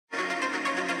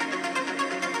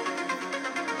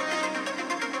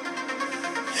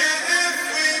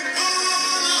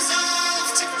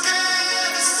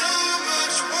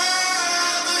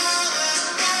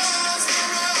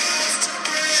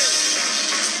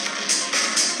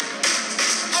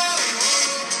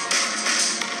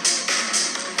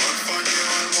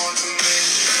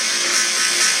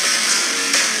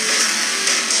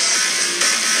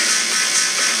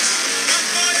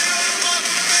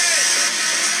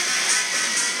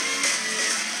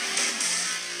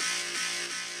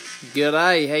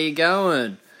G'day, how you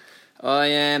going? I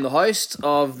am the host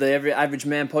of the Every Average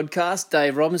Man podcast,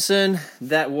 Dave Robinson.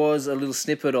 That was a little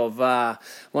snippet of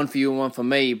One For You and One For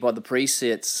Me by the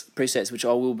presets which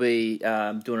I will be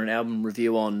doing an album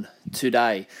review on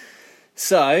today.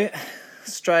 So,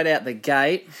 straight out the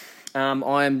gate,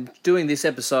 I'm doing this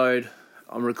episode,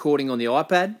 I'm recording on the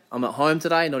iPad. I'm at home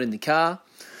today, not in the car,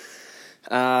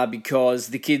 because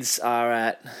the kids are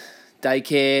at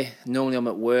daycare. Normally I'm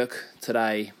at work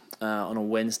today on a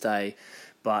Wednesday,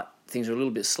 but things are a little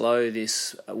bit slow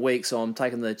this week, so I'm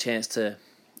taking the chance to,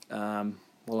 while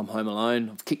I'm home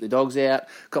alone, I've kicked the dogs out,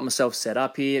 got myself set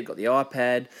up here, I've got the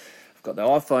iPad, I've got the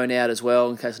iPhone out as well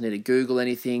in case I need to Google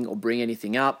anything or bring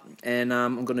anything up, and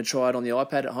I'm going to try it on the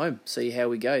iPad at home, see how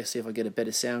we go, see if I get a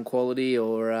better sound quality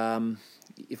or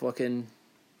if I can,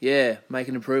 make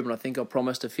an improvement. I think I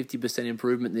promised a 50%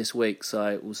 improvement this week,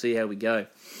 so we'll see how we go.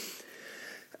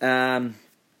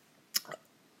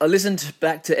 I listened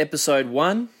back to episode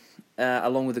 1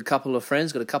 along with a couple of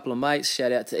friends, got a couple of mates.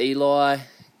 Shout out to Eli,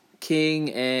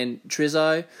 King and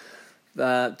Trizzo.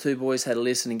 Two boys had a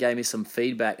listen and gave me some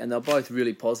feedback, and they're both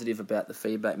really positive about the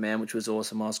feedback, man, which was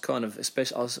awesome. I was kind of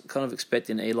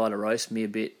expecting Eli to roast me a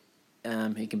bit.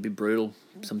 He can be brutal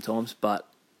sometimes, but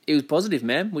he was positive,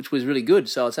 man, which was really good.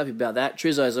 So I was happy about that.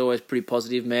 Trizzo's always pretty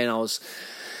positive, man.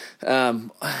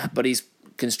 But he's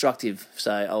constructive,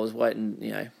 so I was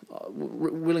waiting,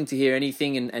 willing to hear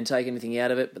anything and take anything out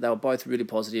of it, but they were both really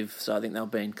positive, so I think they were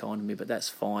being kind to me, but that's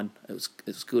fine. It was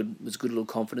good. It was a good little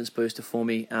confidence booster for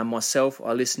me. Myself,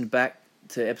 I listened back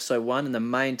to episode 1, and the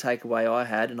main takeaway I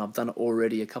had, and I've done it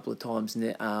already a couple of times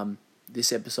in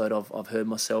this episode, I've heard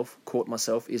myself, caught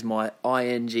myself, is my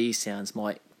ing sounds,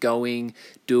 my going,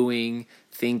 doing,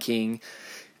 thinking.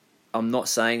 I'm not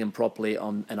saying them properly,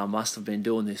 and I must have been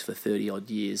doing this for 30 odd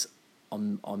years.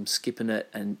 I'm skipping it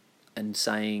and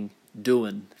saying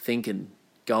doing, thinking,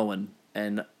 going,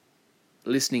 and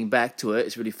listening back to it.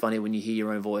 It's really funny when you hear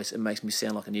your own voice. It makes me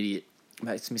sound like an idiot. It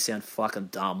makes me sound fucking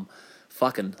dumb. I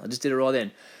just did it right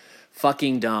then.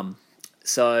 Fucking dumb.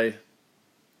 So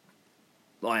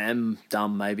I am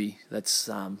dumb, maybe. That's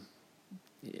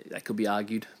that could be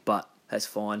argued, but that's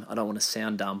fine. I don't want to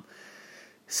sound dumb.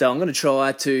 So I'm going to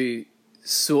try to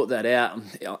sort that out.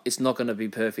 It's not going to be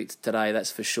perfect today,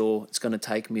 that's for sure. It's going to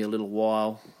take me a little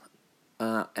while.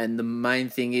 And the main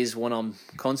thing is, when I'm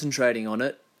concentrating on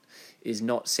it, is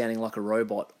not sounding like a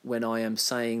robot. When I am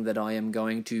saying that I am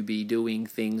going to be doing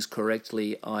things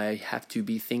correctly, I have to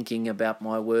be thinking about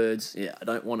my words. I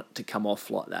don't want it to come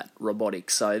off like that, robotic.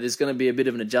 So there's going to be a bit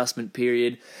of an adjustment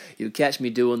period. You'll catch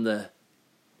me doing the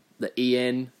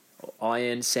EN or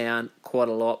IN sound quite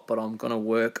a lot, but I'm going to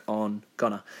work on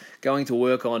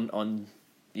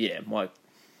my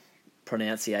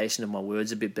pronunciation of my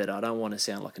words a bit better. I don't want to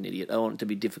sound like an idiot. I want it to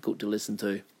be difficult to listen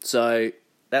to. So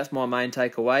that's my main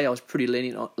takeaway. I was pretty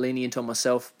lenient on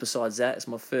myself. Besides that, it's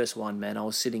my first one, man. I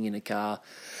was sitting in a car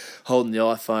holding the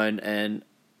iPhone and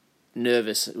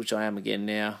nervous, which I am again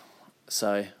now.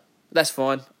 So that's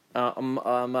fine. I'm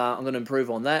going to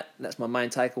improve on that. That's my main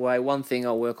takeaway. One thing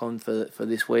I'll work on for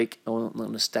this week. I'm not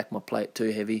going to stack my plate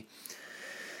too heavy.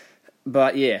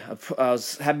 But yeah, I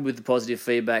was happy with the positive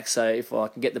feedback. So if I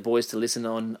can get the boys to listen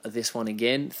on this one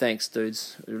again, thanks,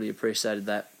 dudes. I really appreciated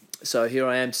that. So here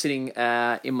I am sitting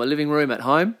in my living room at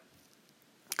home.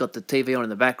 Got the TV on in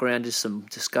the background, just some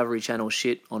Discovery Channel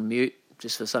shit on mute,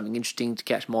 just for something interesting to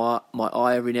catch my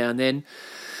eye every now and then.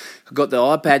 I've got the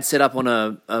iPad set up on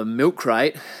a milk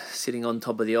crate, sitting on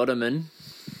top of the ottoman.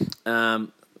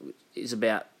 It's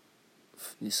about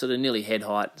sort of nearly head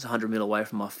height. It's 100 mil away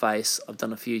from my face. I've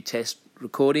done a few test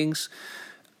recordings.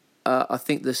 I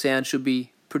think the sound should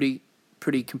be pretty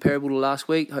comparable to last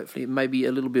week. Hopefully, maybe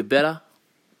a little bit better.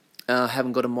 I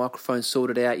haven't got a microphone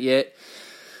sorted out yet,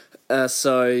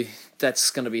 so that's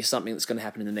going to be something that's going to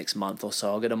happen in the next month or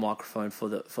so. I'll get a microphone for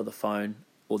the phone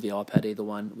or the iPad, either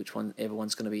one.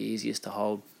 Everyone's going to be easiest to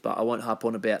hold. But I won't harp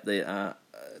on about the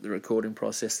recording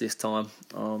process this time.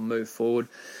 I'll move forward.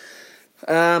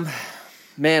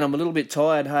 Man, I'm a little bit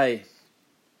tired, hey.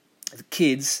 The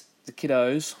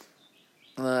kiddos,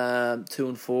 2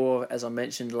 and 4, as I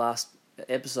mentioned last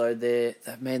episode there,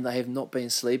 man, they have not been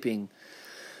sleeping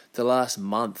the last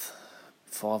month,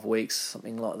 5 weeks,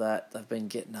 something like that. They've been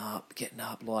getting up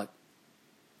like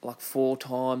 4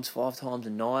 times, 5 times a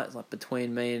night, like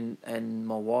between me and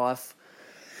my wife.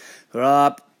 We're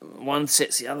up, one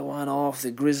sets the other one off,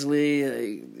 the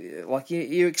grizzly. Like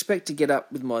you expect to get up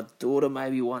with my daughter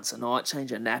maybe once a night,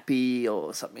 change a nappy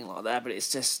or something like that, but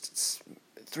it's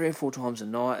 3 or 4 times a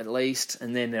night at least,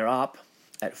 and then they're up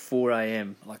at 4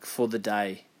 a.m, like for the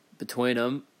day. Between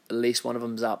them, at least one of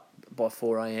them's up by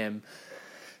 4 a.m.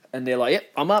 and they're like, "Yep,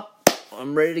 I'm up.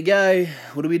 I'm ready to go.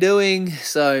 What are we doing?"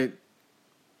 So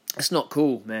it's not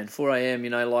cool, man. 4 a.m.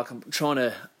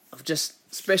 I've just,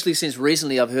 especially since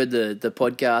recently, I've heard the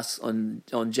podcast on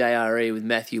JRE with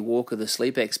Matthew Walker, the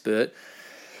sleep expert,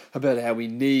 about how we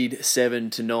need 7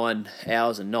 to 9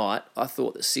 hours a night. I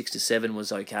thought that 6 to 7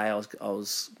 was okay. I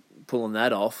was pulling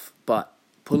that off, but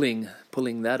pulling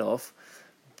that off.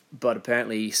 But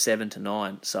apparently 7 to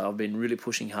 9. So I've been really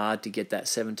pushing hard to get that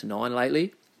 7 to 9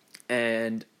 lately,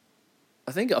 and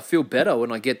I think I feel better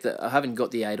when I get I haven't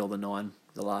got the 8 or the 9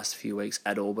 the last few weeks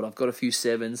at all, but I've got a few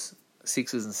 7s,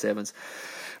 6s and 7s,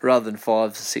 rather than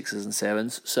 5s, 6s and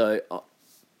 7s. So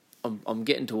I'm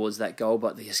getting towards that goal.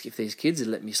 But if these kids had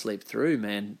let me sleep through,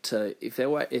 man, if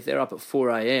they're up at 4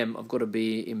 a.m, I've got to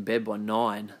be in bed by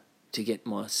 9 to get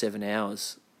my 7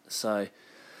 hours. So,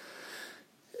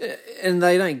 and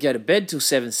they don't go to bed till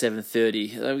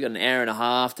 7:30. They've got an hour and a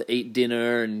half to eat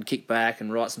dinner and kick back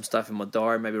and write some stuff in my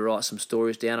diary, maybe write some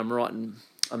stories down. I'm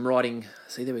writing.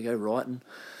 See, there we go, writing.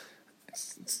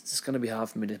 It's going to be hard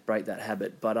for me to break that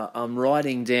habit, but I'm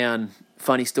writing down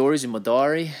funny stories in my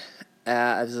diary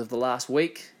as of the last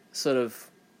week. Sort of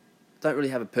don't really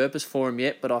have a purpose for them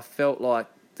yet, but I felt like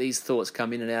these thoughts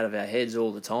come in and out of our heads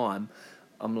all the time.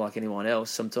 I'm like anyone else.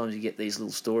 Sometimes you get these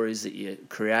little stories that you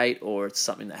create, or it's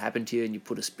something that happened to you and you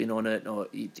put a spin on it, or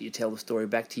you tell the story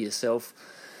back to yourself,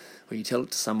 or you tell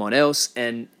it to someone else,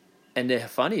 and they're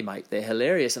funny, mate. They're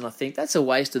hilarious, and I think that's a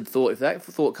wasted thought. If that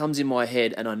thought comes in my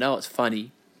head and I know it's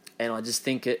funny, and I just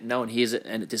think it, no one hears it,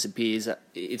 and it disappears,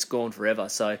 it's gone forever.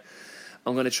 So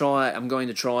I'm going to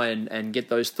try and get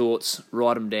those thoughts,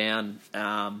 write them down.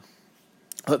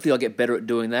 Hopefully I'll get better at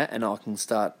doing that, and I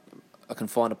can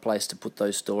find a place to put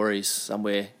those stories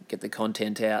somewhere, get the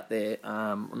content out there.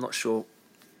 I'm not sure.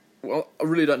 Well, I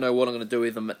really don't know what I'm going to do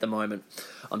with them at the moment.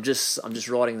 I'm just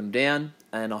writing them down,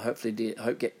 and I hope to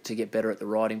get better at the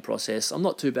writing process. I'm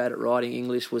not too bad at writing.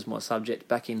 English was my subject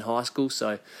back in high school,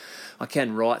 so I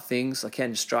can write things. I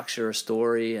can structure a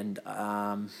story, and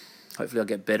hopefully I'll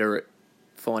get better at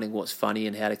finding what's funny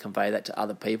and how to convey that to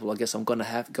other people. I guess I'm going to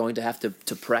have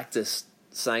to practice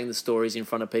saying the stories in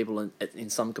front of people in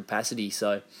some capacity.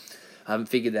 So I haven't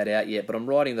figured that out yet, but I'm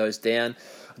writing those down.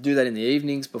 I do that in the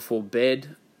evenings before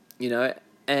bed.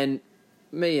 And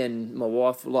me and my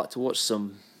wife like to watch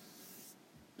some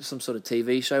sort of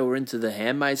TV show. We're into The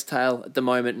Handmaid's Tale at the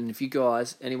moment, and if you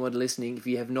guys, anyone listening, if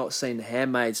you have not seen The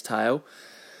Handmaid's Tale,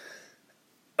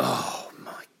 oh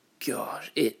my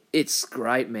gosh, it's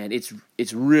great, man.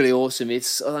 It's really awesome. I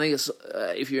think it's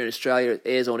if you're in Australia, it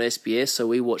airs on SBS, so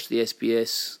we watch the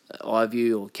SBS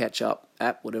iView or Catch Up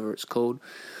app, whatever it's called,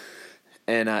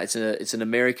 and it's an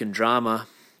American drama.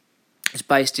 It's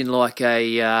based in like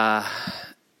a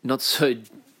not so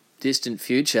distant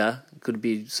future. It could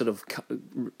be sort of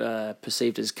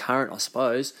perceived as current, I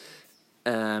suppose.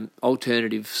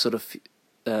 Alternative sort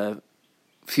of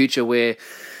future where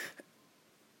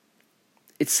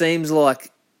it seems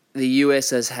like the US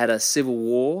has had a civil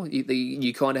war.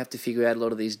 You kind of have to figure out a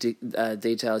lot of these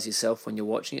details yourself when you're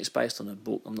watching it. It's based on a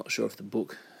book. I'm not sure if the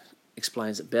book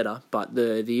explains it better, but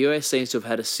the US seems to have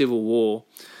had a civil war,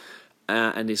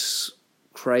 and this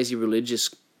crazy religious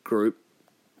group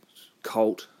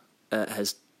cult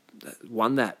has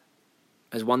won that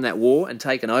war and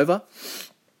taken over,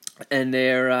 and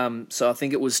they're so I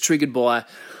think it was triggered by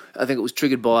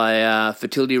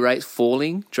fertility rates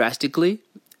falling drastically,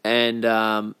 and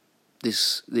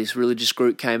this religious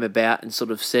group came about and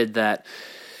sort of said that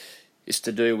it's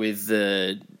to do with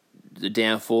the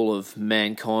downfall of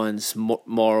mankind's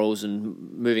morals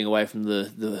and moving away from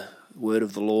the word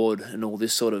of the Lord and all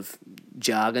this sort of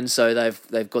jargon. So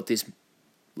they've got this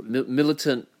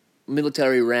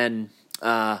military ran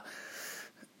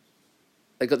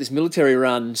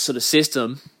sort of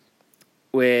system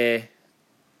where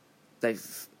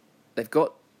they've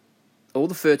got all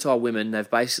the fertile women. They've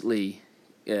basically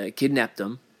kidnapped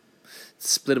them,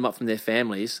 split them up from their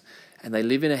families, and they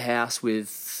live in a house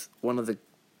with one of the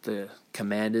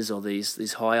commanders or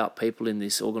these high up people in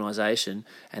this organisation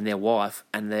and their wife,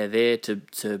 and they're there to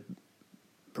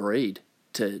breed,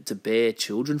 to bear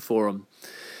children for them.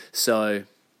 So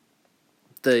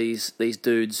these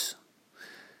dudes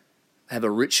have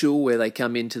a ritual where they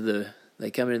come into the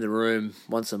room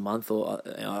once a month, or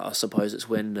I suppose it's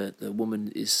when the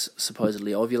woman is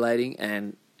supposedly ovulating,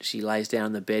 and she lays down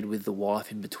in the bed with the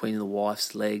wife in between the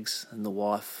wife's legs, and the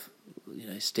wife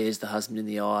stares the husband in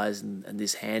the eyes, and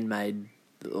this handmaid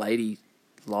lady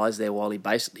lies there while he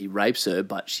basically rapes her,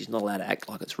 but she's not allowed to act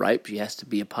like it's rape. She has to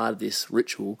be a part of this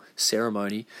ritual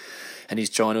ceremony, and he's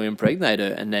trying to impregnate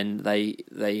her, and then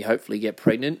they hopefully get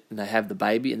pregnant, and they have the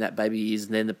baby, and that baby is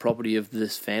then the property of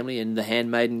this family, and the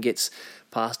handmaiden gets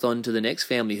passed on to the next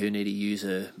family who need to use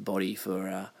her body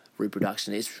for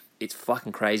reproduction. It's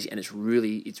fucking crazy, and it's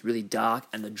really dark,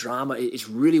 and the drama, it's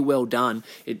really well done.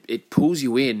 It pulls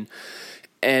you in,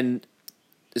 and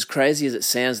as crazy as it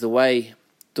sounds, the way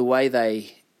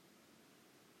they've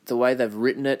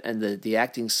written it, and the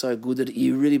acting's so good that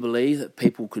you really believe that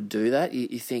people could do that.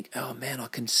 You think, oh man, I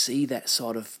can see that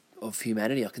side of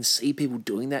humanity. I can see people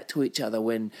doing that to each other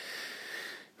when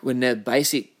the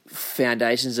basic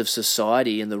foundations of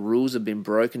society and the rules have been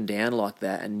broken down like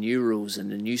that, and new rules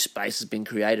and a new space has been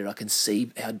created. I can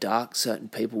see how dark some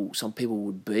people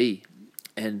would be,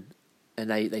 and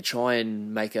they try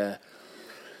and make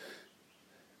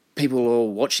people are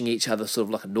all watching each other, sort of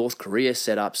like a North Korea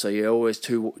setup. So you're always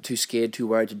too scared, too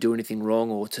worried to do anything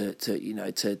wrong, or to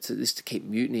keep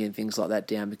mutiny and things like that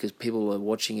down, because people are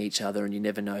watching each other, and you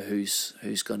never know who's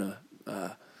gonna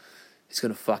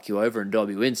fuck you over and dob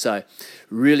you in. So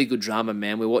really good drama,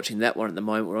 man. We're watching that one at the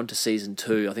moment. We're on to season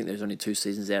 2. I think there's only 2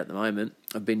 seasons out at the moment.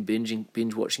 I've been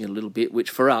binge watching a little bit, which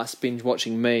for us, binge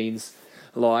watching means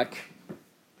like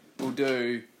we'll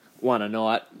do one a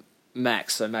night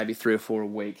max, so maybe 3 or 4 a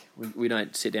week. We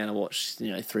don't sit down and watch 3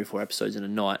 or 4 episodes in a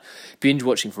night. Binge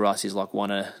watching for us is like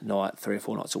one a night, 3 or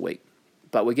 4 nights a week.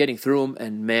 But we're getting through them,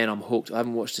 and man, I'm hooked. I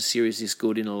haven't watched a series this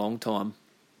good in a long time.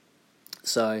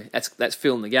 So that's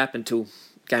filling the gap until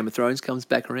Game of Thrones comes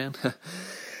back around.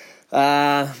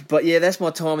 But yeah, that's my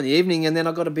time in the evening, and then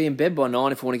I've got to be in bed by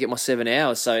 9 if I want to get my 7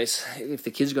 hours. So if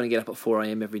the kids are going to get up at 4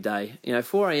 a.m. every day,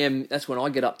 4 a.m. that's when I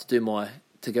get up to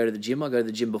go to the gym. I go to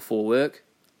the gym before work.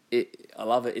 I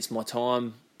love it. It's my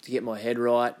time to get my head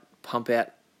right, pump out,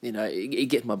 it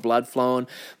gets my blood flowing,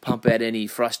 pump out any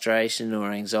frustration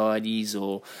or anxieties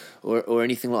or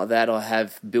anything like that I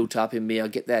have built up in me. I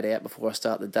get that out before I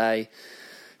start the day,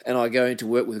 and I go into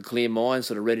work with a clear mind,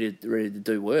 sort of ready to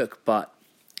do work. But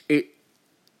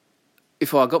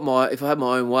if I had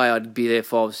my own way, I'd be there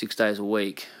 5 or 6 days a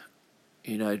week.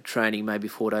 Training maybe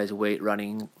 4 days a week,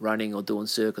 running or doing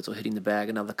circuits or hitting the bag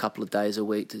another couple of days a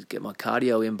week to get my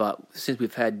cardio in. But since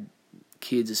we've had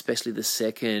kids, especially the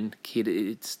second kid,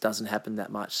 it doesn't happen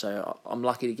that much. So I'm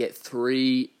lucky to get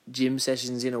 3 gym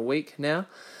sessions in a week now,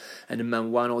 and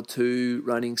then 1 or 2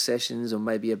 running sessions, or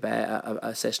maybe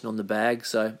a session on the bag,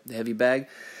 so the heavy bag.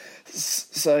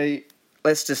 So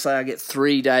let's just say I get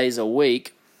 3 days a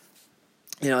week.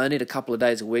 I need a couple of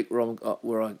days a week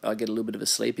where I get a little bit of a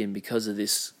sleep in because of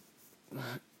this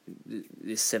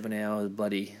 7 hours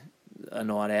bloody a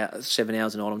night out, 7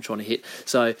 hours a night I'm trying to hit.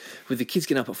 So with the kids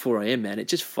getting up at 4 a.m, man, it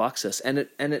just fucks us, and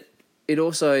it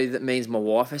also that means my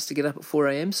wife has to get up at 4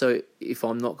 a.m. So if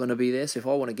I'm not going to be there, so if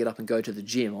I want to get up and go to the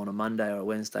gym on a Monday or a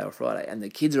Wednesday or a Friday, and the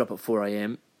kids are up at 4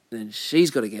 a.m, then she's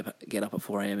got to get up at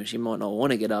 4 a.m, and she might not want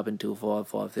to get up until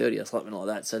 5:30 or something like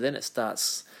that. So then it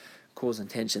starts causing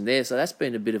tension there. So that's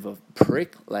been a bit of a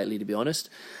prick lately, to be honest.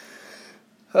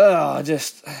 I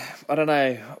don't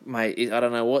know, mate. I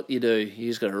don't know what you do. You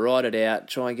just got to ride it out,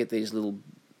 try and get these little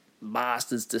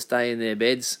bastards to stay in their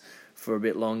beds for a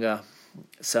bit longer.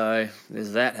 So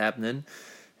there's that happening.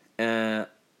 Yeah.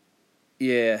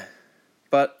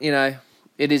 But,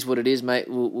 it is what it is, mate.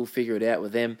 We'll figure it out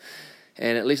with them.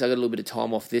 And at least I got a little bit of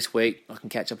time off this week. I can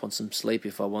catch up on some sleep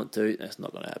if I want to. That's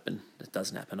not going to happen. It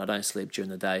doesn't happen. I don't sleep during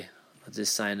the day. I'm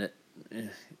just saying it,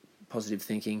 positive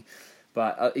thinking.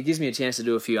 But it gives me a chance to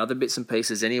do a few other bits and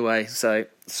pieces anyway. So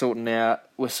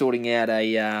we're sorting out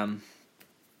a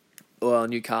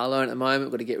new car loan at the moment.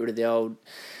 We've got to get rid of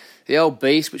the old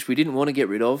beast, which we didn't want to get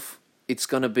rid of. It's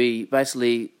going to be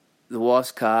basically the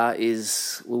wife's car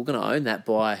we're going to own that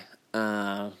by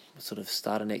sort of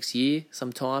start of next year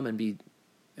sometime, and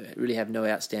really have no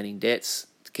outstanding debts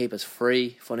to keep us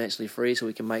financially free, so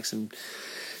we can make some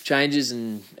changes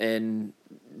and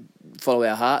follow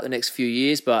our heart the next few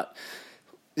years. But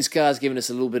this car's given us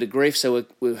a little bit of grief, so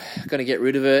we're going to get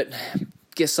rid of it,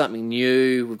 get something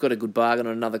new. We've got a good bargain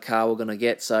on another car we're going to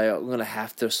get, so we're going to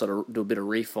have to sort of do a bit of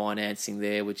refinancing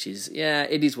there, which is,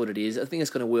 it is what it is. I think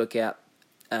it's going to work out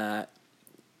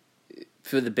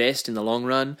for the best in the long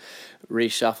run,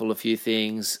 reshuffle a few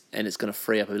things, and it's going to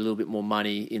free up a little bit more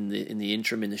money in the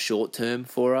interim, in the short term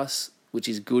for us, which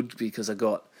is good, because I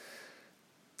got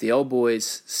the old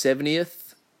boy's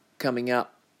 70th coming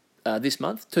up this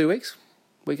month, 2 weeks,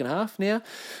 week and a half now,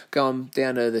 going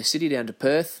down to the city, down to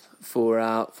Perth for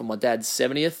my dad's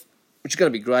 70th, which is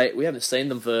going to be great. We haven't seen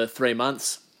them for 3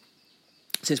 months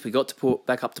since we got to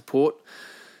back up to Port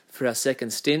for our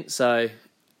second stint, so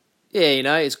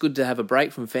yeah, it's good to have a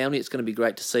break from family. It's going to be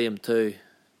great to see them too.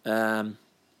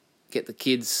 Get the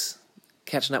kids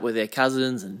catching up with their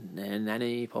cousins and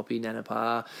nanny, poppy, nana,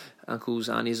 pa, uncles,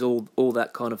 aunties, all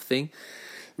that kind of thing.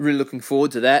 Really looking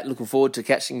forward to that. Looking forward to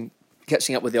catching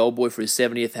up with the old boy for his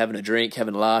 70th, having a drink,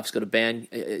 having a laugh.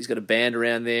 He's got a band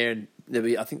around there, and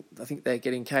I think they're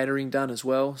getting catering done as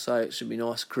well. So it should be a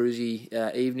nice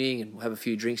cruisy evening, and we'll have a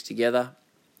few drinks together.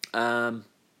 I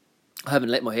haven't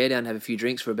let my hair down and have a few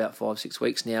drinks for about 5-6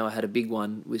 weeks now. I had a big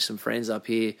one with some friends up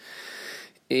here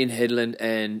in Headland,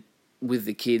 and with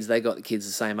the kids, they got the kids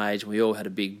the same age, and we all had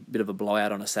a bit of a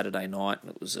blowout on a Saturday night.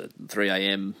 It was a 3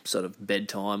 a.m. sort of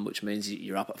bedtime, which means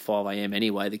you're up at 5 a.m.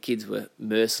 anyway. The kids were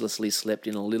mercilessly slept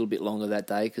in a little bit longer that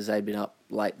day because they'd been up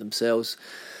late themselves.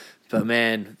 But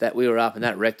man, that we were up, and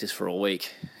that wrecked us for a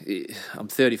week. I'm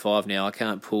 35 now. I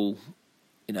can't pull,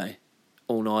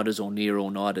 all-nighters or near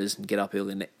all-nighters and get up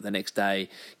early the next day,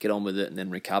 get on with it, and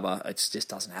then recover. It just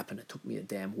doesn't happen. It took me a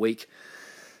damn week.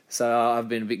 So I've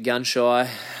been a bit gun-shy.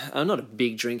 I'm not a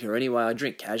big drinker anyway. I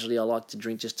drink casually. I like to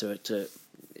drink just to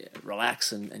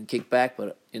relax and kick back.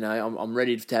 But, I'm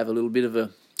ready to have a little bit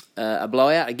of a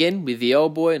blowout again with the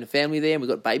old boy and the family there. And we've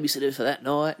got babysitters for that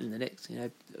night and the next,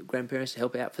 grandparents to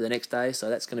help out for the next day. So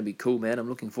that's going to be cool, man. I'm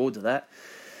looking forward to that.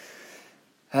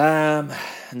 And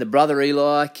the brother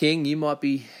Eli King, he might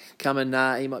be coming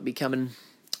down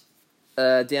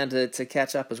to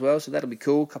catch up as well, so that'll be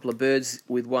cool. A couple of birds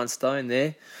with one stone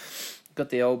there. Got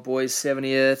the old boys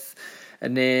 70th,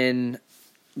 and then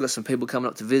got some people coming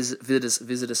up to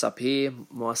visit us up here.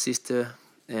 My sister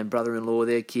and brother-in-law,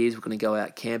 their kids. We're going to go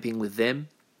out camping with them,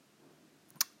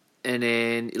 and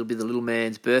then it'll be the little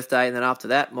man's birthday, and then after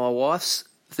that, my wife's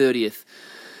 30th.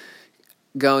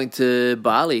 Going to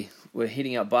Bali. We're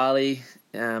hitting up Bali,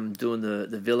 doing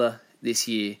the villa this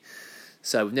year.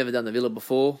 So we've never done the villa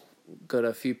before. Got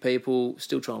a few people,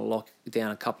 still trying to lock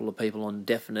down a couple of people on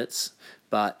definites,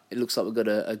 but it looks like we've got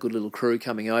a good little crew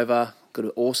coming over. Got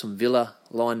an awesome villa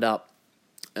lined up,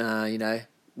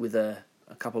 with a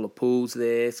couple of pools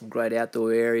there, some great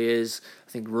outdoor areas.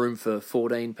 I think room for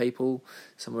 14 people,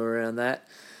 somewhere around that.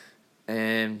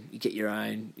 And you get your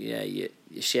own, your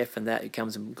chef and that who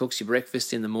comes and cooks your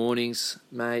breakfast in the mornings,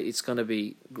 mate. It's going to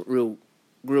be real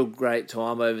great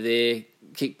time over there.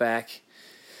 Kick back.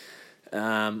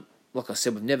 Like I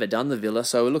said, we've never done the villa,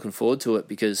 so we're looking forward to it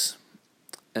because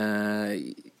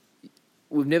we've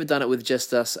never done it with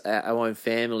just us, our own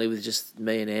family, with just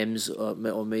me and Ems,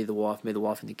 or me, the wife,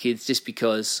 and the kids, just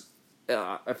because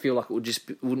I feel like it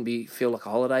wouldn't feel like a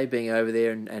holiday being over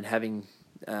there and having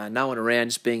no one around,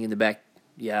 just being in the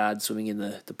backyard, swimming in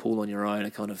the pool on your own.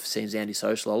 It kind of seems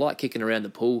antisocial. I like kicking around the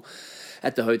pool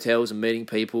at the hotels and meeting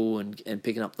people and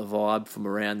picking up the vibe from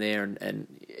around there, and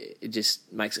it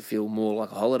just makes it feel more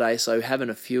like a holiday. So having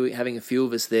a few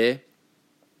of us there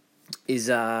is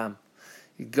we're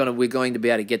going to be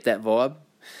able to get that vibe,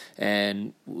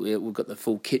 and we've got the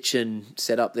full kitchen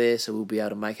set up there, so we'll be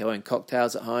able to make our own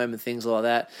cocktails at home and things like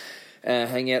that.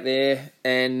 Hang out there,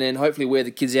 and then hopefully wear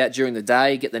the kids out during the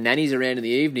day, get the nannies around in the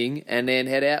evening, and then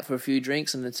head out for a few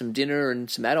drinks and then some dinner and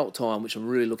some adult time, which I'm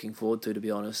really looking forward to be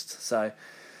honest. So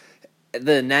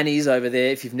the nannies over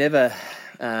there, if you've never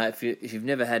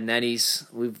had nannies,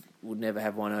 we would never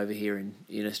have one over here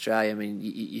in Australia. I mean,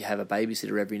 you have a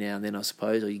babysitter every now and then, I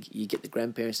suppose, or you get the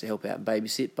grandparents to help out and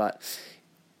babysit, but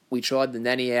we tried the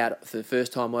nanny out for the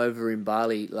first time over in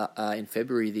Bali in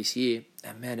February this year,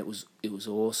 and man, it was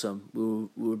awesome. We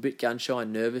were a bit gun shy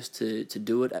and nervous to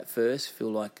do it at first.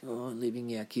 Feel like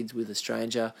leaving our kids with a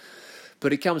stranger,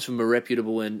 but it comes from a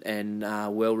reputable and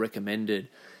well recommended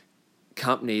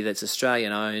company that's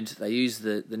Australian owned. They use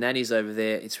the nannies over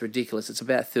there. It's ridiculous. It's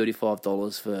about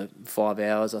 $35 for 5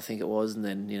 hours, I think it was, and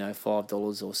then $5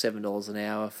 or $7 an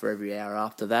hour for every hour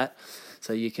after that.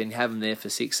 So you can have them there for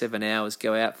 6-7 hours,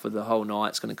 go out for the whole night.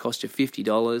 It's going to cost you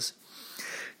 $50.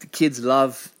 The kids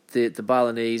love the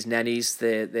Balinese nannies.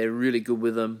 They're really good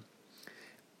with them,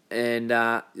 and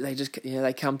they just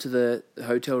they come to the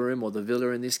hotel room or the villa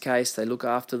in this case. They look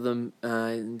after them,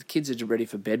 and the kids are ready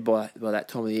for bed by that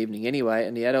time of the evening anyway.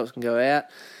 And the adults can go out.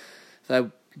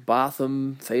 They bath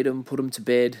them, feed them, put them to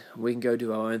bed. We can go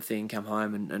do our own thing, come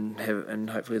home and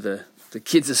hopefully the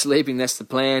kids are sleeping. That's the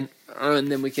plan, and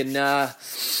then we can get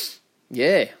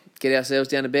ourselves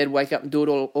down to bed, wake up and do it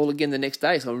all again the next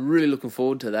day. So I'm really looking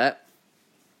forward to that.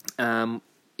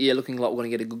 Looking like we're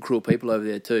going to get a good crew of people over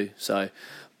there too. So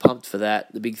pumped for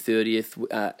that. The big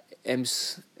 30th.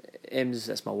 Ems,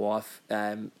 that's my wife,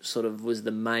 sort of was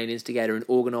the main instigator in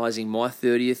organising my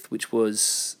 30th, which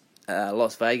was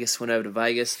Las Vegas. Went over to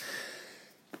Vegas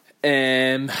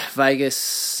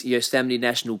Vegas, Yosemite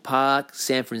National Park,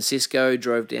 San Francisco,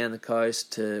 drove down the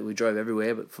coast we drove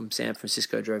everywhere, but from San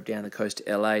Francisco drove down the coast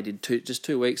to LA, did just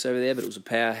 2 weeks over there, but it was a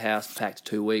powerhouse packed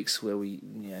 2 weeks where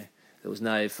there was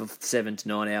no for 7 to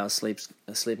 9 hours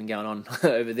sleeping going on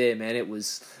over there, man. It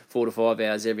was 4 to 5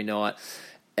 hours every night.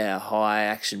 High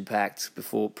action packed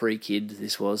before pre-kid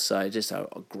this was, so just a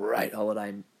great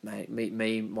holiday, mate. Meet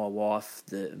me, my wife,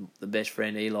 the best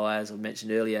friend Eli, as I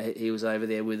mentioned earlier. He was over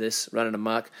there with us running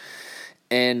amok,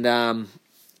 and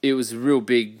it was a real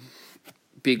big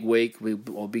week,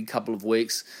 or big couple of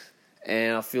weeks,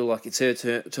 and I feel like it's her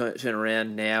turn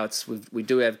around now. We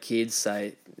do have kids,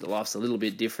 so life's a little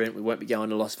bit different. We won't be going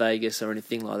to Las Vegas or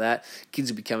anything like that. Kids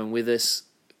will be coming with us.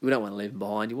 We don't want to leave them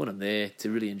behind. You want them there to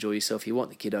really enjoy yourself. You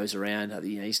want the kiddos around.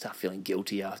 You start feeling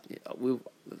guilty after.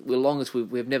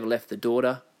 We've never left the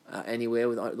daughter anywhere.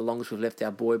 The longest we've left our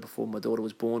boy before my daughter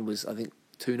was born was, I think,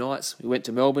 2 nights. We went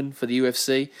to Melbourne for the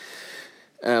UFC,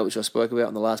 which I spoke about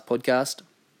on the last podcast.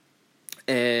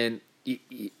 And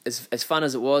as fun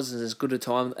as it was, and as good a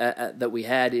time that we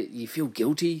had, you feel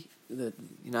guilty. The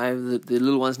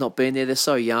little ones not being there. They're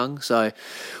so young, so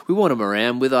we want them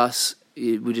around with us.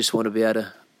 We just want to be able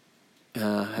to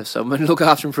have someone look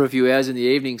after them for a few hours in the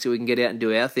evening so we can get out and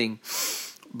do our thing.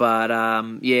 But,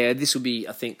 this will be,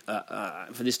 I think,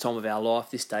 for this time of our life,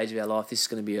 this stage of our life, this is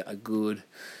going to be a good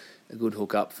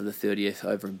hook-up for the 30th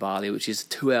over in Bali, which is a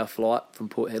 2-hour flight from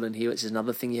Port Hedland here, which is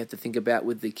another thing you have to think about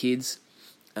with the kids.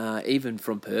 Even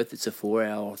from Perth, it's a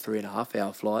 4-hour or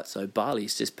 3.5-hour flight, so Bali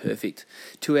is just perfect.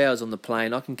 2 hours on the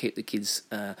plane, I can keep the kids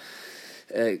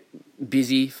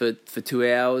busy for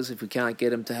 2 hours. If we can't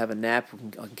get them to have a nap,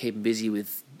 I can keep them busy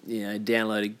with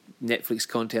downloading Netflix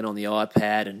content on the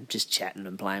iPad and just chatting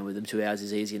and playing with them. 2 hours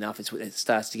is easy enough. It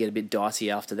starts to get a bit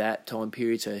dicey after that time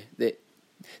period. So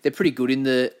they're pretty good in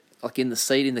the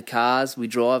seat in the cars. We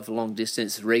drive long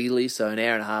distance regularly, so an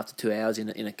hour and a half to 2 hours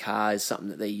in a car is something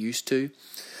that they're used to.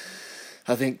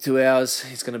 I think 2 hours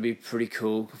is going to be pretty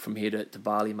cool from here to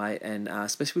Bali, mate, and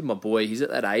especially with my boy. He's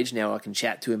at that age now I can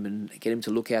chat to him and get him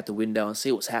to look out the window and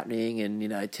see what's happening,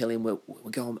 and tell him we're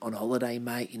going on holiday,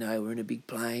 mate. We're in a big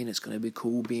plane. It's going to be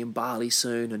cool being in Bali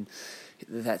soon, and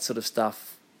that sort of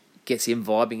stuff gets him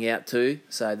vibing out too.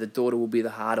 So the daughter will be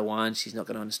the harder one. She's not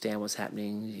going to understand what's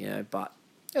happening, but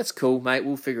that's cool, mate.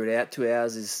 We'll figure it out. 2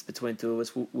 hours is between two of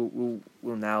us.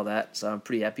 We'll nail that. So I'm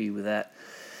pretty happy with that.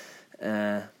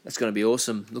 That's going to be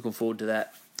awesome. Looking forward to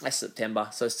that. That's September,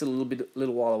 so it's still a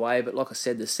little while away. But like I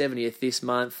said, the 70th this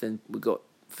month, and we've got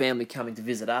family coming to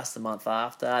visit us the month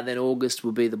after. And then August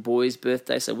will be the boys'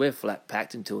 birthday, so we're flat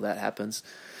packed until that happens.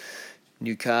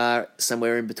 New car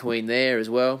somewhere in between there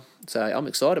as well. So I'm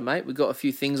excited, mate. We've got a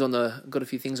few things on the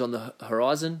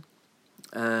horizon.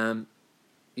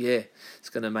 It's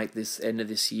going to make this end of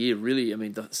this year really. I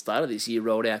mean, the start of this year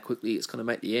rolled out quickly. It's going to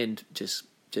make the end just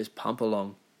pump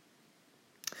along.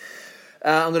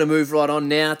 I'm going to move right on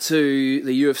now to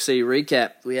the UFC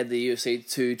recap. We had the UFC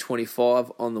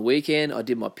 225 on the weekend. I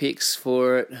did my picks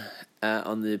for it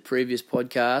on the previous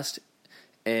podcast,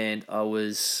 and I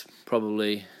was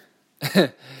probably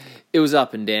it was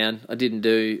up and down. I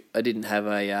didn't have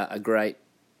a great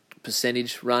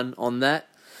percentage run on that.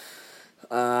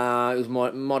 It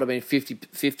might have been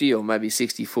 50-50 or maybe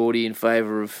 60-40 in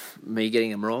favour of me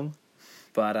getting them wrong,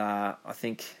 but I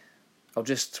think I'll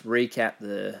just recap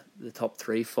the top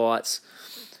 3 fights.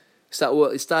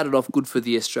 It started off good for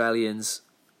the Australians.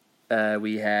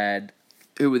 We had,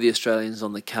 who were the Australians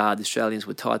on the card? The Australians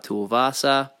were Tai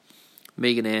Tuivasa,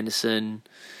 Megan Anderson,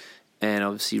 and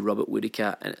obviously Robert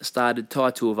Whittaker. And it started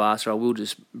Tai Tuivasa. I will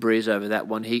just breeze over that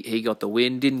one. He got the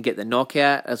win. Didn't get the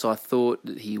knockout as I thought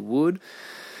that he would.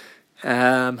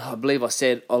 I believe I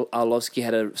said Arlovski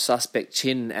had a suspect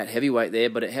chin at heavyweight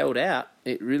there, but it held out.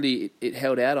 It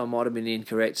held out. I might have been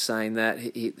incorrect saying that.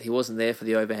 He wasn't there for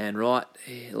the overhand right.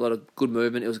 A lot of good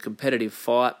movement. It was a competitive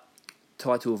fight.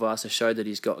 Tai Tuivasa showed that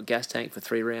he's got a gas tank for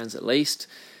 3 rounds at least.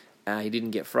 He didn't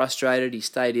get frustrated. He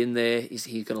stayed in there. He's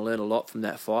going to learn a lot from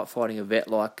that fight, fighting a vet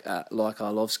like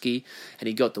Arlovski. And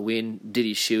he got the win. Did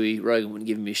his shoey. Rogan wouldn't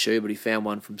give him his shoe, but he found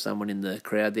one from someone in the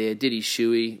crowd there. Did his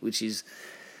shoey, which is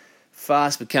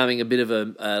fast becoming a bit of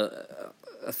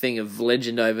a thing of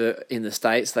legend over in the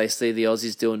States. They see the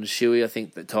Aussies doing the shoey. I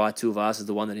think that Tai Tuivasa is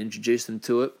the one that introduced them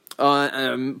to it.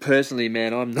 Personally,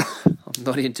 man, I'm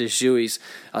not into shoeys.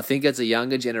 I think it's a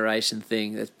younger generation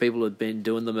thing. That people have been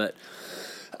doing them at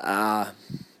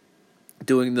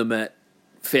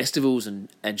festivals and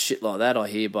shit like that, I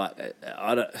hear, but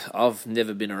I've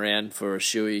never been around for a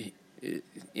shoey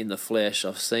in the flesh.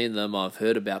 I've seen them, I've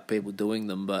heard about people doing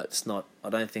them, but it's not. I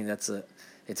don't think that's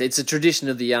It's a tradition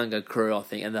of the younger crew, I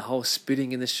think, and the whole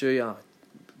spitting in the shoe. Oh,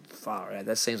 far out.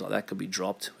 That seems like that could be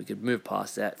dropped. We could move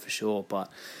past that for sure, but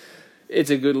it's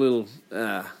a good little,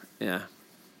 I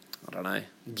don't know,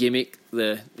 gimmick.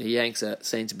 The Yanks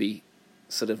seem to be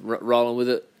sort of rolling with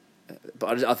it,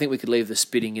 but I think we could leave the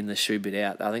spitting in the shoe bit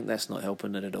out. I think that's not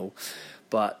helping it at all.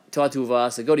 But Tai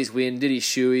Tuivasa got his win, did his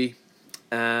shoey.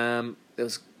 That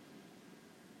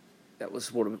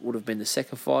was what would have been the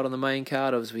second fight on the main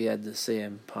card. Obviously, we had the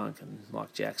CM Punk and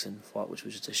Mike Jackson fight, which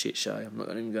was just a shit show. I'm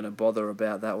not even going to bother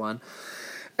about that one.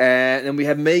 And then we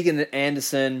had Megan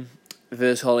Anderson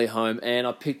versus Holly Holm, and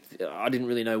I didn't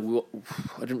really know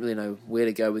where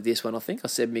to go with this one. I think I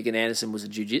said Megan Anderson was a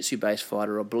jiu-jitsu based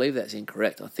fighter. I believe that's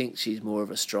incorrect. I think she's more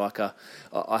of a striker.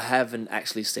 I haven't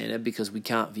actually seen her because we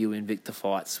can't view Invicta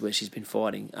fights where she's been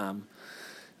fighting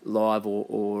live,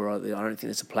 or I don't think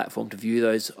there's a platform to view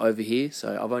those over here.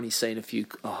 So I've only seen a few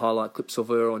highlight clips of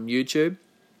her on YouTube.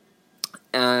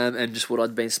 And just what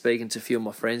I'd been speaking to a few of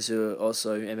my friends who are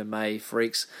also MMA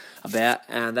freaks about,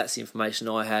 and that's the information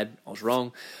I had. I was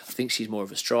wrong. I think she's more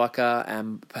of a striker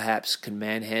and perhaps can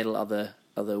manhandle other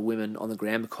women on the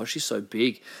ground because she's so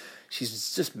big.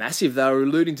 She's just massive. They were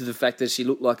alluding to the fact that she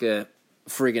looked like a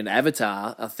friggin'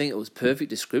 avatar. I think it was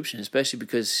perfect description, especially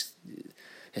because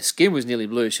her skin was nearly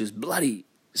blue. She was bloody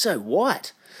so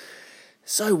white.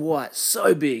 So white,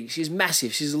 so big. She's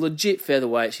massive. She's a legit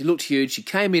featherweight. She looked huge. She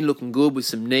came in looking good with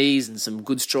some knees and some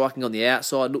good striking on the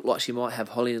outside. Looked like she might have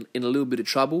Holly in a little bit of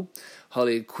trouble.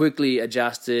 Holly quickly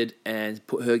adjusted and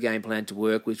put her game plan to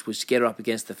work, which was to get her up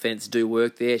against the fence, do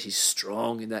work there. She's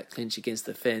strong in that clinch against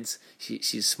the fence.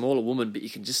 She's a smaller woman, but you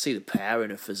can just see the power in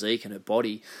her physique and her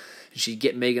body. And she'd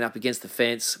get Megan up against the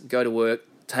fence, go to work,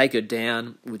 take her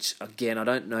down, which, again, I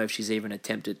don't know if she's even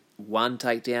attempted one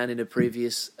takedown in her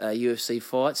previous UFC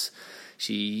fights.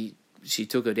 She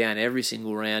took her down every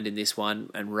single round in this one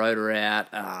and rode her out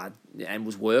and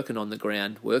was working on the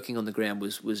ground. Working on the ground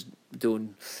was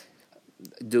doing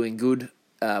good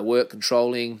work,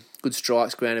 controlling, good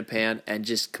strikes, ground and pound, and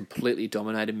just completely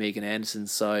dominated Megan Anderson.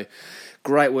 So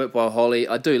great work by Holly.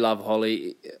 I do love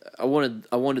Holly. I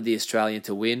wanted the Australian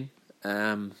to win.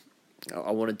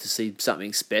 I wanted to see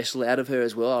something special out of her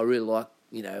as well. I really like,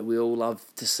 we all love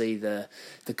to see the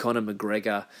Conor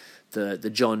McGregor, the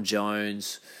John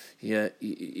Jones,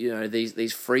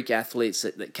 these freak athletes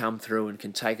that come through and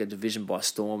can take a division by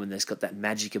storm, and there's got that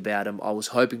magic about them. I was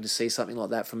hoping to see something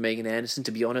like that from Megan Anderson.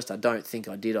 To be honest, I don't think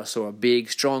I did. I saw a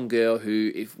big, strong girl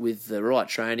who, if with the right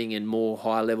training and more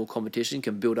high-level competition,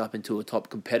 can build up into a top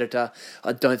competitor.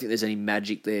 I don't think there's any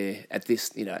magic there at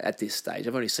this stage.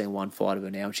 I've only seen one fight of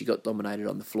her now, and she got dominated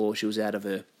on the floor. She was out of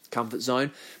her comfort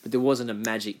zone, but there wasn't a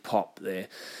magic pop there.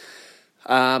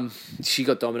 She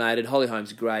got dominated. Holly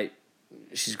Holm's great.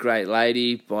 She's a great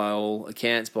lady by all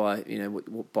accounts, by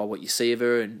what you see of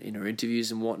her and in her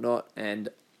interviews and whatnot. And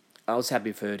I was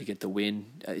happy for her to get the win.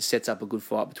 It sets up a good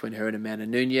fight between her and Amanda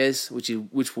Nunes, which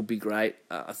will be great.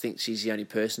 I think she's the only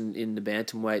person in the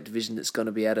bantamweight division that's going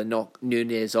to be able to knock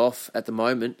Nunes off at the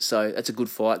moment. So that's a good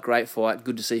fight, great fight.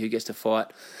 Good to see who gets to fight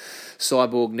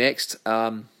Cyborg next.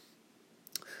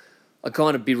 I'd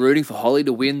kind of be rooting for Holly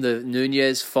to win the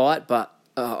Nunes fight, but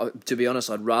to be honest,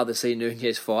 I'd rather see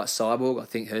Nunes fight Cyborg. I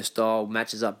think her style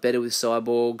matches up better with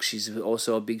Cyborg. She's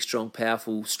also a big, strong,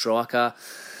 powerful striker.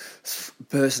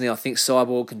 Personally, I think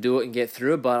Cyborg can do it and get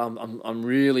through it, but I'm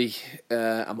really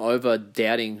over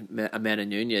doubting Amanda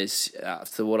Nunes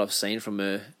after what I've seen from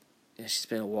her. She's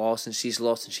been a while since she's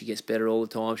lost, and she gets better all the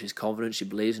time. She's confident. She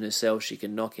believes in herself. She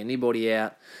can knock anybody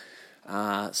out.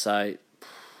 So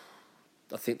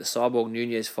I think the Cyborg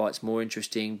Nunes fight's more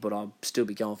interesting, but I'll still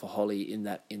be going for Holly in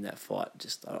that fight.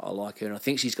 Just I like her, and I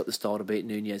think she's got the style to beat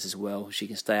Nunes as well. She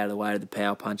can stay out of the way of the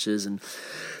power punches and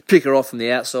pick her off from the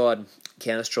outside and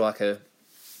counter strike her.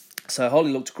 So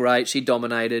Holly looked great. She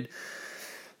dominated.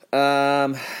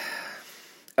 No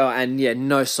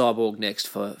Cyborg next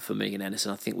for Megan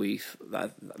Anderson. I think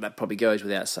that probably goes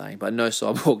without saying, but no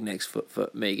Cyborg next for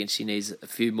Megan. She needs a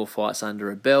few more fights under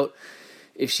her belt.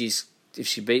 If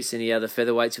she beats any other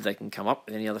featherweights, if they can come up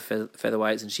with any other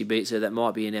featherweights and she beats her, that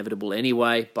might be inevitable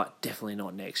anyway, but definitely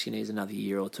not next. She needs another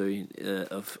year or two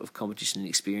of competition and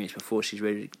experience before she's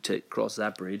ready to cross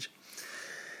that bridge.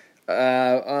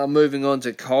 Moving on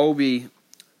to Colby.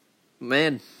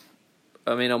 Man,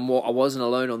 I mean, I wasn't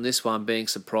alone on this one, being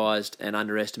surprised and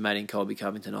underestimating Colby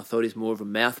Covington. I thought he's more of a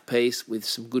mouthpiece with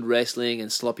some good wrestling and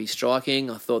sloppy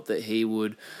striking. I thought that he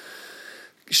would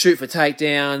shoot for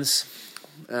takedowns.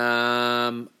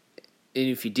 And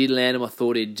if he did land him, I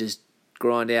thought he'd just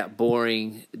grind out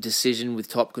boring decision with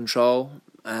top control.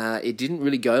 It didn't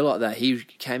really go like that. He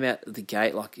came out of the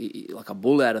gate like a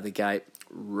bull out of the gate,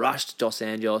 rushed Dos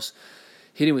Anjos,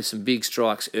 hit him with some big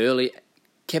strikes early,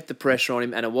 kept the pressure on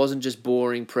him, and it wasn't just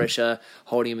boring pressure,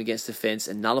 holding him against the fence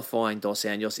and nullifying Dos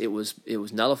Anjos. It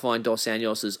was nullifying Dos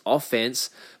Anjos' offense,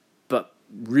 but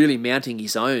really mounting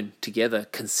his own together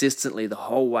consistently the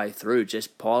whole way through,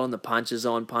 just piling the punches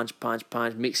on, punch,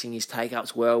 mixing his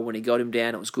take-ups well. When he got him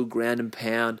down, it was good ground and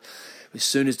pound. As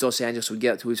soon as Dos Anjos would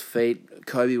get up to his feet,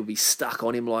 Kobe would be stuck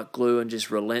on him like glue and just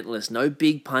relentless. No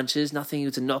big punches, nothing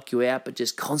to knock you out, but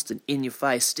just constant in your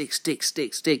face, stick.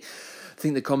 I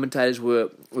think the commentators were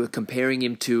comparing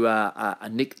him to a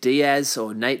Nick Diaz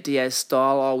or Nate Diaz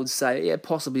style, I would say. Yeah,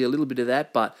 possibly a little bit of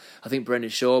that, but I think Brendan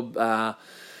Schaub,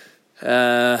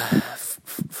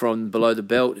 from below the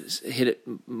belt, hit it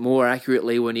more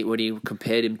accurately when he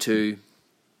compared him to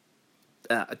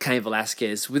Cain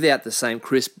Velasquez, without the same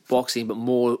crisp boxing, but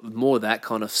more that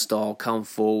kind of style, come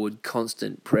forward,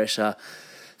 constant pressure,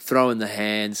 throwing the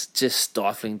hands, just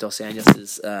stifling Dos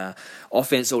Anjos'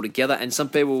 offense altogether. And some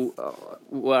people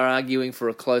were arguing for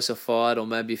a closer fight or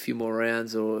maybe a few more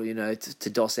rounds or, to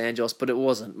Dos Anjos, but it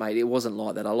wasn't, mate. It wasn't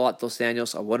like that. I liked Dos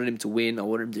Anjos. I wanted him to win. I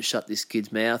wanted him to shut this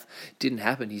kid's mouth. It didn't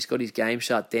happen. He's got his game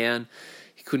shut down.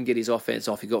 He couldn't get his offense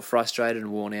off. He got frustrated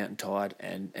and worn out and tired,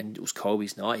 and it was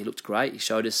Colby's night. He looked great. He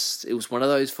showed us. It was one of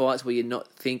those fights where you don't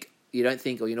think,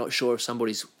 or you're not sure if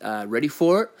somebody's ready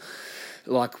for it.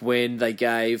 Like when they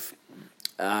gave,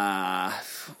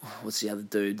 what's the other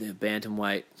dude, the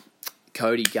bantamweight,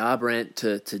 Cody Garbrandt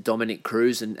to Dominic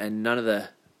Cruz, and none of the,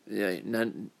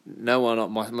 no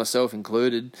one, myself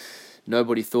included,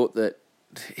 nobody thought that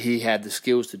he had the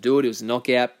skills to do it. He was a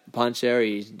knockout puncher.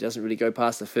 He doesn't really go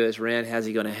past the first round. How's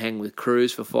he going to hang with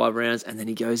Cruz for 5 rounds? And then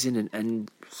he goes in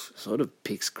and sort of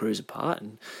picks Cruz apart.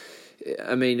 And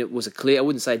I mean, it was I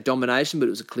wouldn't say domination, but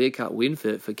it was a clear-cut win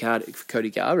for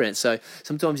Cody Garbrandt. So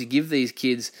sometimes you give these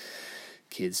kids,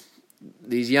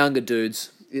 these younger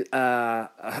dudes,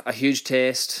 a huge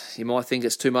test. You might think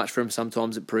it's too much for them.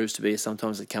 Sometimes it proves to be.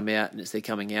 Sometimes they come out and it's their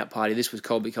coming out party. This was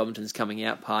Colby Covington's coming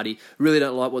out party. Really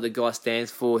don't like what the guy stands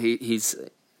for. He's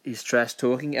trash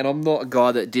talking, and I'm not a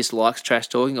guy that dislikes trash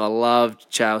talking. I love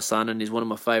Chael Sonnen. He's one of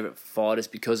my favourite fighters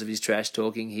because of his trash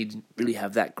talking. He didn't really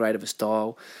have that great of a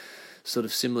style, sort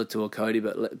of similar to a Cody,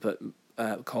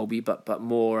 but Colby, but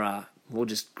more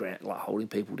just like holding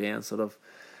people down, sort of.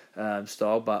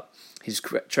 Style, but his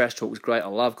trash talk was great. I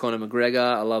love Conor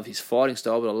McGregor. I love his fighting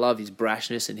style, but I love his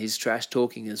brashness and his trash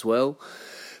talking as well.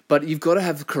 But you've got to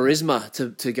have charisma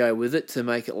to go with it to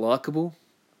make it likeable,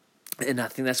 and I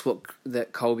think that's what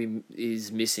that Colby is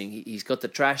missing. He's got the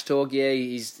trash talk. Yeah,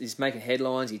 he's making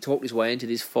headlines. He talked his way into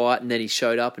this fight, and then he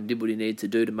showed up and did what he needed to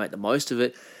do to make the most of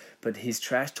it. But his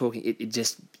trash talking, it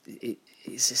just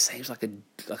seems like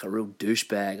a real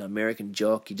douchebag, an American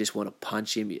jock. You just want to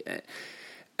punch him.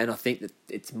 And I think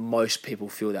that most people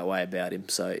feel that way about him.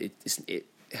 So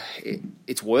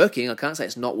it's working. I can't say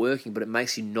it's not working, but it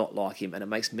makes you not like him, and it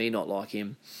makes me not like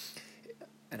him,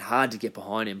 and hard to get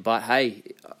behind him. But hey,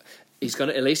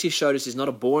 at least he showed us he's not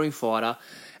a boring fighter,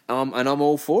 and I'm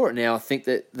all for it now. I think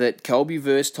that Colby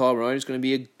versus Tyrone is going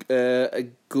to be a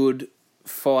good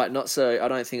fight. I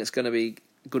don't think it's going to be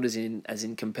good as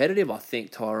in competitive. I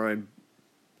think Tyrone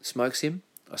smokes him.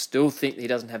 I still think he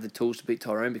doesn't have the tools to beat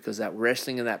Tyrone because that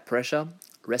wrestling and that pressure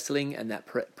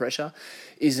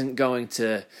isn't going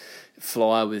to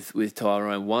fly with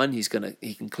Tyrone. One, he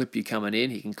can clip you coming in.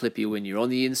 He can clip you when you're on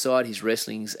the inside. His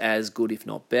wrestling's as good, if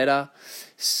not better.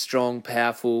 Strong,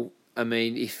 powerful. I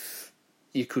mean, if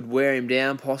you could wear him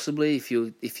down possibly,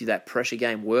 if that pressure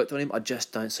game worked on him, I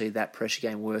just don't see that pressure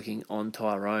game working on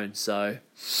Tyrone. So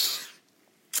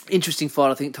interesting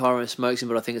fight. I think Tyrone smokes him,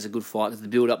 but I think it's a good fight because the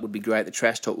build-up would be great. The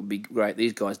trash talk would be great.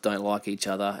 These guys don't like each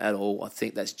other at all. I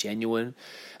think that's genuine.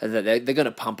 They're going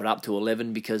to pump it up to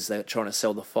 11 because they're trying to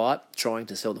sell the fight.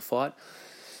 I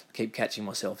keep catching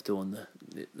myself doing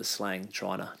the slang,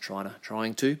 trying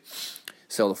to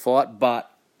sell the fight.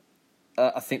 But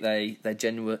I think they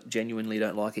genuinely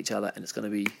don't like each other, and it's going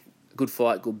to be a good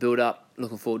fight, good build-up.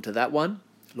 Looking forward to that one.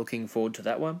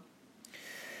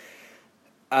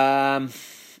 And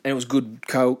it was good.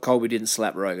 Colby didn't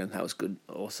slap Rogan. That was good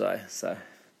also. So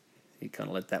he kind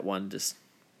of let that one just.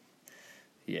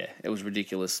 Yeah, it was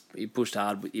ridiculous. He pushed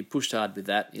hard with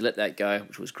that. He let that go,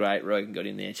 which was great. Rogan got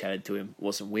in there, chatted to him.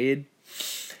 Wasn't weird.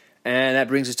 And that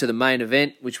brings us to the main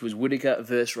event, which was Whittaker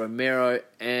versus Romero.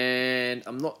 And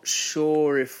I'm not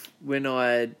sure if when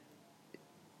I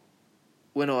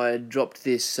dropped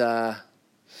this the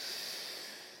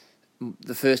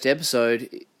first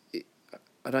episode,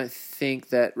 I don't think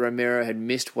that Romero had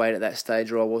missed weight at that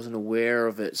stage, or I wasn't aware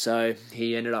of it. So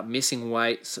he ended up missing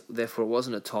weight, so therefore it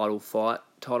wasn't a title fight.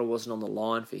 title wasn't on the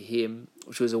line for him,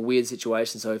 which was a weird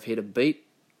situation. So if he'd have beat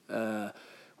Whittaker,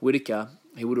 Whittaker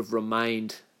would have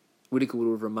remained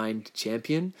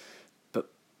champion, but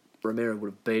Romero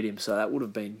would have beat him. So that would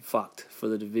have been fucked for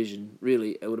the division.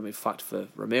 Really, it would have been fucked for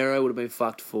Romero. It would have been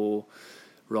fucked for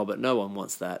Robert. No one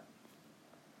wants that.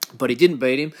 But he didn't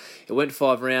beat him. It went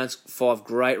 5 rounds, 5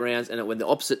 great rounds, and it went the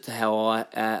opposite to how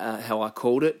I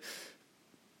called it.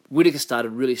 Whittaker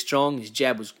started really strong. His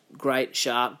jab was great,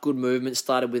 sharp, good movement.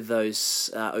 Started with those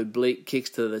oblique kicks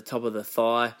to the top of the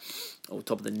thigh, or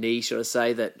top of the knee, should I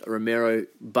say, that Romero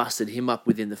busted him up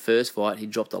with in the first fight. He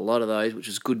dropped a lot of those, which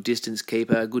was good distance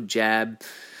keeper, good jab,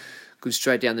 good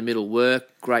straight down the middle work,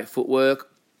 great footwork.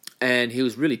 And he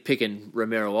was really picking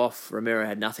Romero off. Romero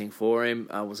had nothing for him.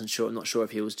 I not sure if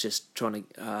he was just trying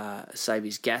to save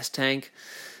his gas tank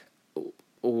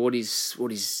or what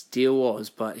his deal was,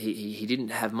 but he didn't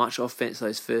have much offense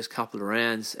those first couple of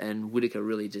rounds, and Whittaker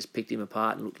really just picked him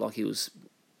apart and looked like he was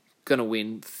going to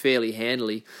win fairly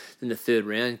handily. Then the third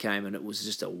round came, and it was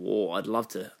just a war. I'd love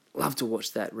to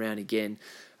watch that round again.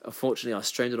 Unfortunately, I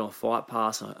streamed it on Fight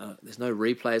Pass. There's no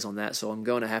replays on that, so I'm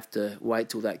going to have to wait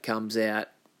till that comes out,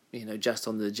 just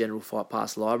on the general Fight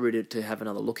Pass library to have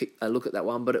another look at that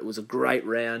one. But it was a great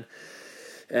round.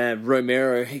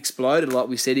 Romero exploded like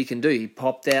we said he can do. He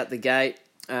popped out the gate.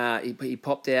 He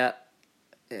popped out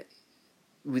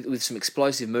with some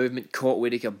explosive movement, caught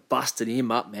Whittaker, busted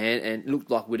him up, man, and it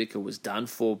looked like Whittaker was done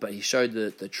for. But he showed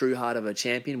the true heart of a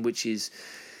champion, which is,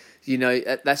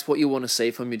 that's what you want to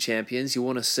see from your champions. You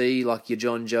want to see like your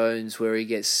John Jones, where he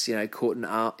gets caught in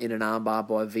an armbar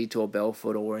by Vitor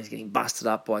Belfort, or he's getting busted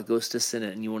up by Gustafsson,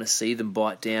 and you want to see them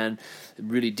bite down,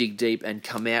 really dig deep, and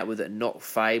come out with it, and not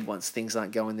fade once things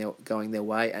aren't going their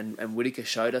way. And Whittaker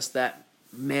showed us that.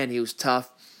 Man, he was tough.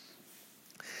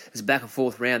 It was a back and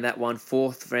forth round. That one,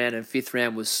 4th round and 5th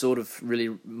round was sort of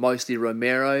really mostly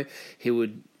Romero. He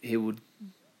would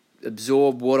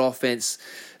absorb what offense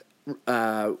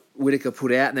Whittaker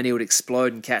put out, and then he would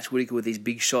explode and catch Whittaker with these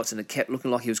big shots, and it kept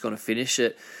looking like he was going to finish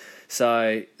it.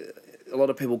 So a lot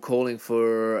of people calling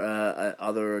for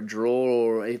either a draw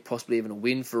or possibly even a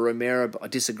win for Romero, but I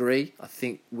disagree. I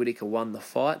think Whittaker won the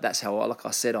fight. That's how like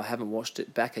I said, I haven't watched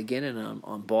it back again, and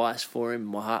I'm biased for him.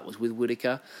 My heart was with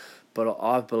Whittaker, but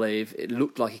I believe it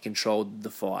looked like he controlled the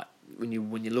fight. When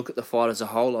you look at the fight as a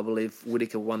whole, I believe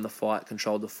Whittaker won the fight,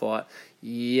 controlled the fight.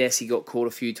 Yes, he got caught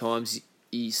a few times,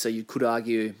 so you could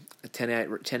argue a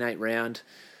 10-8 round.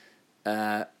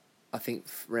 I think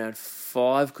round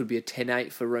 5 could be a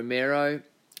 10-8 for Romero,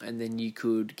 and then you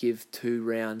could give 2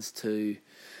 rounds to...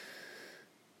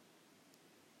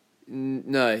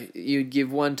 No, you'd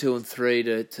give 1, 2, and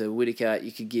 3 to Whittaker.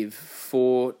 You could give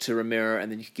 4 to Romero, and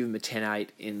then you could give him a 10-8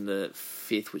 in the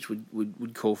 5th, which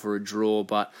would call for a draw.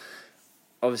 But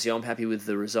obviously, I'm happy with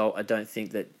the result. I don't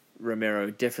think that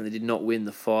Romero definitely did not win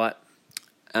the fight.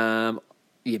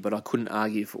 But I couldn't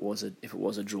argue if it was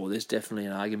a draw. There's definitely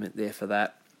an argument there for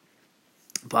that.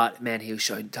 But man, he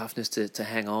showed toughness to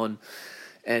hang on,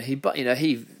 and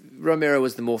Romero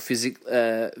was the more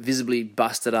visibly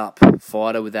busted up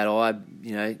fighter with that eye.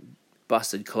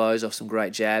 Busted close off some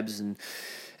great jabs, and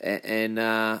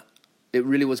it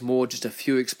really was more just a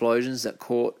few explosions that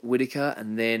caught Whittaker,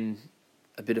 and then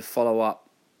a bit of follow up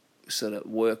sort of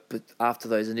work. But after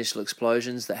those initial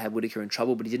explosions, that had Whittaker in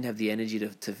trouble, but he didn't have the energy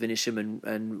to finish him,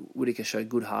 and Whittaker showed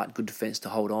good heart, good defence to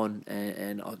hold on,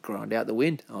 and I grind out the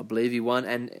win. I believe he won.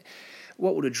 And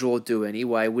what would a draw do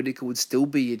anyway? Whittaker would still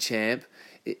be your champ.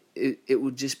 It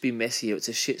would just be messier. It's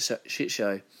a shit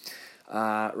show.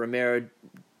 Romero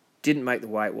didn't make the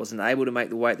weight, wasn't able to make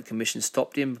the weight. The commission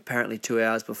stopped him apparently 2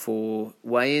 hours before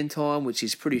weigh-in time, which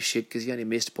is pretty shit because he only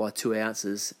missed by 2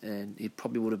 ounces, and he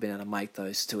probably would have been able to make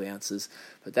those 2 ounces.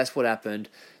 But that's what happened.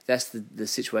 That's the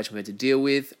situation we had to deal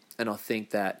with, and I think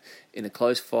that in a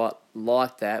close fight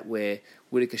like that, where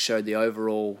Whittaker showed the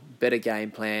overall better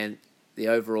game plan,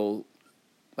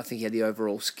 I think he had the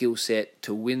overall skill set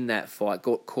to win that fight,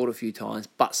 got caught a few times,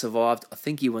 but survived. I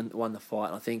think he won the fight,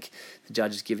 and I think the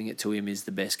judges giving it to him is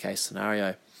the best case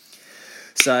scenario.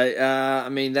 So,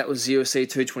 that was UFC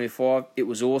 225. It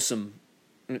was awesome.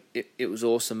 It was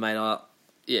awesome, mate.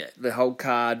 The whole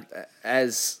card,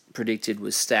 as predicted,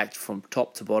 was stacked from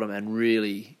top to bottom, and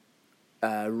really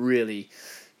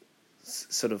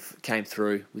sort of came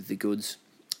through with the goods.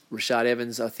 Rashad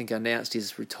Evans, I think, announced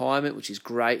his retirement, which is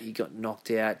great. He got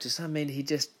knocked out. I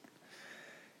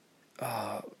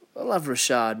love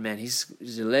Rashad, man.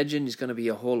 He's a legend. He's going to be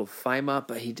a Hall of Famer,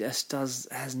 but he just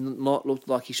has not looked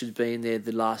like he should be in there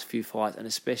the last few fights, and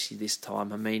especially this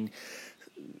time.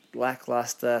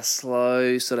 Lackluster,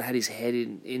 slow, sort of had his head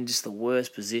in just the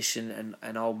worst position,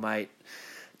 and old mate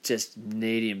just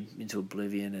kneed him into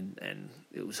oblivion, and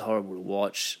it was horrible to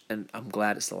watch. And I'm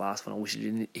glad it's the last one. I wish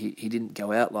he didn't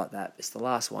go out like that. It's the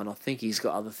last one. I think he's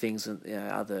got other things,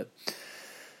 other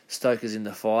stokers in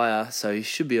the fire, so he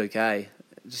should be okay.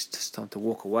 Just time to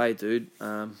walk away, dude.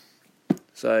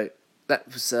 So that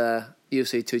was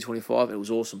UFC 225. It was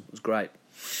awesome. It was great.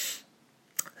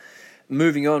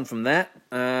 Moving on from that,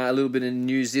 a little bit of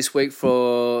news this week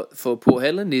for Port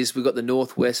Hedland is we've got the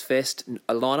Northwest Fest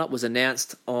lineup was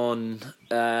announced on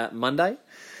Monday.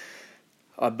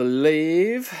 I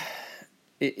believe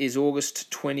it is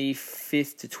August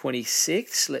 25th to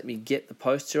 26th. Let me get the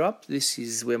poster up. This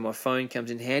is where my phone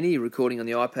comes in handy. Recording on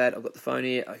the iPad. I've got the phone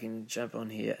here. I can jump on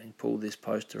here and pull this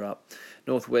poster up.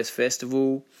 Northwest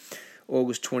Festival,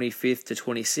 August 25th to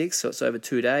 26th, so it's over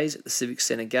 2 days at the Civic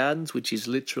Centre Gardens, which is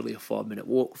literally a 5-minute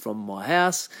walk from my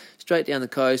house. Straight down the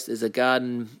coast, there's a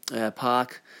garden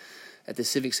park at the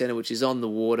Civic Centre, which is on the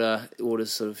water. The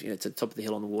water's sort of, it's at the top of the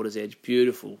hill on the water's edge.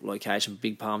 Beautiful location,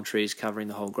 big palm trees covering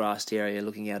the whole grassed area,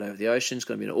 looking out over the ocean. It's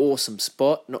going to be an awesome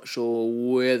spot. Not sure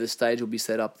where the stage will be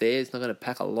set up there. It's not going to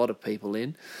pack a lot of people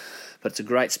in, but it's a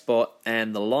great spot.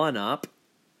 And the lineup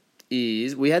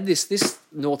is, we had this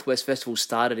Northwest Festival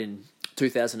started in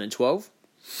 2012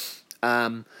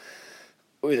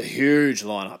 with a huge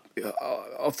lineup.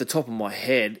 Off the top of my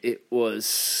head, it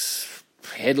was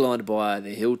headlined by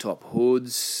the Hilltop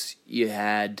Hoods. You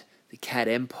had the Cat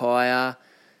Empire,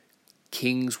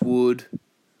 Kingswood,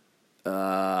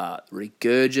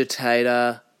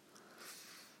 Regurgitator.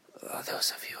 There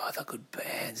was a few other good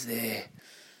bands there.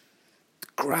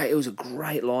 Great, it was a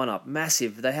great lineup,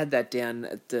 massive. They had that down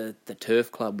at the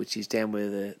Turf Club, which is down where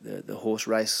the horse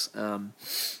race, the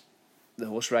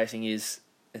horse racing is,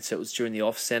 and so it was during the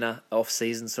off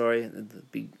season.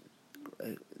 The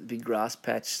big grass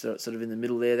patch sort of in the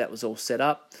middle there. That was all set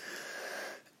up,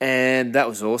 and that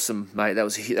was awesome, mate. That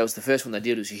was the first one they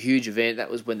did. It was a huge event. That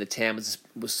was when the town was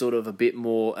sort of a bit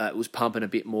more. It was pumping a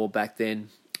bit more back then.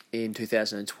 In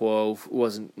 2012, it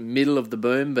wasn't middle of the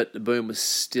boom, but the boom was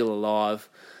still alive.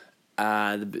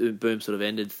 The boom sort of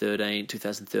ended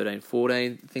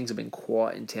 2013-14. Things have been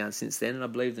quiet in town since then, and I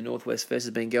believe the Northwest Fest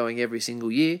has been going every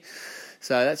single year.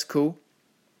 So that's cool.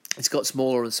 It's got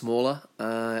smaller and smaller.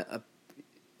 I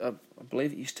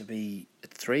believe it used to be a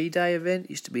 3-day event.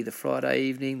 It used to be the Friday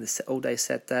evening, the all-day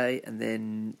Saturday, and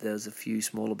then there was a few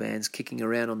smaller bands kicking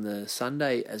around on the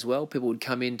Sunday as well. People would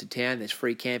come into town. There's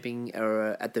free camping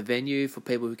at the venue for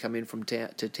people who come in from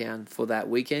town for that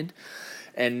weekend.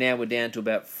 And now we're down to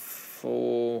about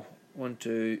 4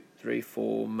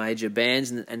 major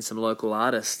bands and some local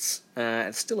artists.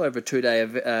 It's still over a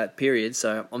 2-day period,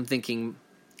 so I'm thinking,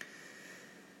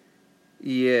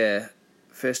 yeah,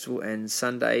 festival and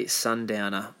Sunday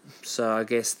Sundowner. So I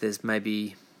guess there's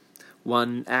maybe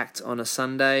one act on a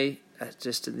Sunday,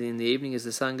 just in the evening as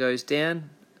the sun goes down.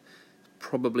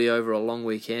 Probably over a long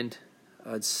weekend,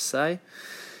 I'd say.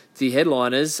 The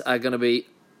headliners are going to be,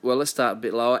 well, let's start a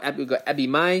bit lower. We've got Abby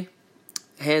May,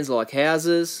 Hands Like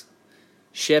Houses,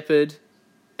 Shepherd,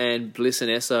 and Bliss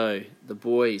and Esso, the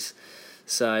boys.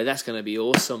 So that's going to be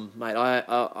awesome, mate.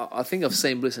 I think I've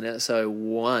seen Bliss and Esso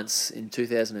once in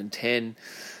 2010.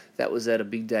 That was at a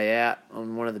big day out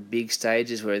on one of the big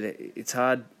stages where it's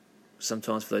hard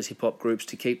sometimes for those hip-hop groups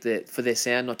to keep for their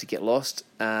sound not to get lost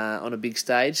on a big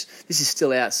stage. This is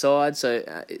still outside,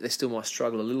 so they still might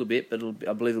struggle a little bit, but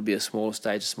I believe it'll be a smaller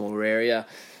stage, a smaller area.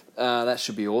 That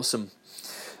should be awesome.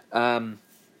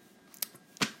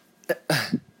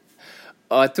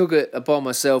 I took it upon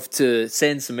myself to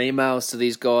send some emails to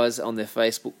these guys on their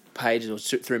Facebook pages or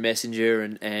through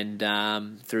Messenger and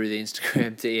through the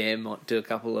Instagram DM to a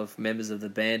couple of members of the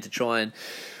band to try and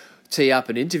tee up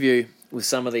an interview with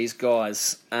some of these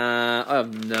guys. I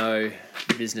have no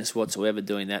business whatsoever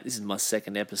doing that. This is my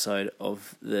second episode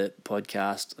of the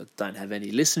podcast. I don't have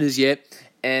any listeners yet.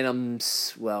 And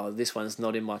this one's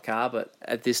not in my car, but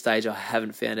at this stage I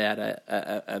haven't found out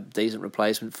a decent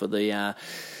replacement for the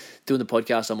doing the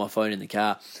podcast on my phone in the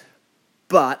car.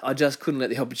 But I just couldn't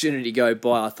let the opportunity go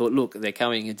by. I thought, look, they're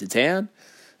coming into town.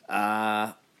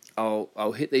 I'll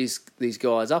hit these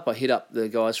guys up. I hit up the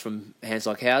guys from Hands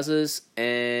Like Houses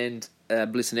and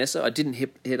Bliss and Esso. I didn't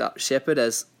hit up Shepherd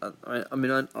as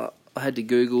I had to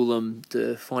Google them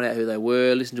to find out who they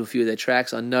were, listen to a few of their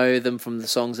tracks. I know them from the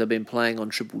songs they've been playing on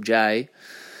Triple J,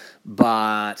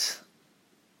 but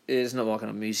it's not my kind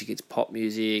of music. It's pop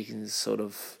music, and sort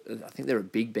of, I think they're a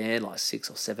big band, like 6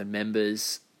 or 7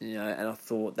 members, and I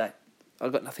thought that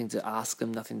I've got nothing to ask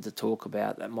them, nothing to talk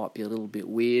about. That might be a little bit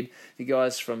weird. The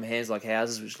guys from Hands Like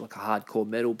Houses, which is like a hardcore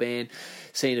metal band,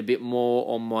 seem a bit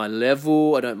more on my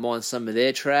level. I don't mind some of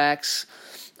their tracks.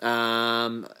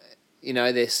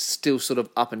 they're still sort of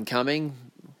up and coming,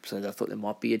 so I thought there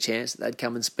might be a chance that they'd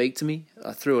come and speak to me.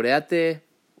 I threw it out there.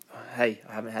 Hey,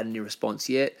 I haven't had any response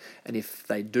yet, and if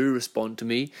they do respond to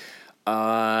me,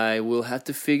 I will have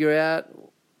to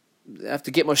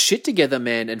get my shit together,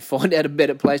 man, and find out a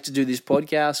better place to do this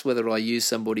podcast, whether I use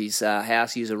somebody's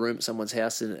house, use a room at someone's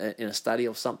house in a study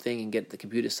or something, and get the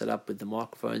computer set up with the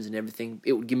microphones and everything.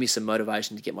 It would give me some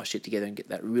motivation to get my shit together and get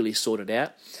that really sorted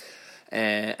out.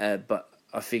 But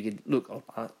I figured, look,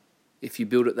 if you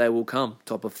build it, they will come,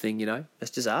 type of thing,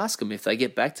 Let's just ask them. If they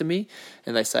get back to me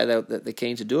and they say that they're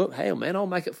keen to do it, hey, man, I'll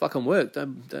make it fucking work.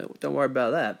 Don't worry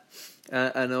about that.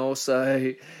 And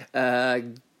also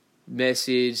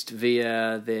messaged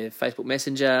via their Facebook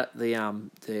Messenger, the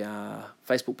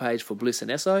Facebook page for Bliss and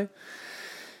Esso.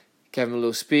 Gave them a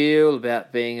little spiel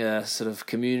about being a sort of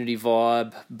community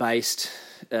vibe-based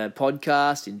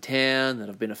podcast in town, that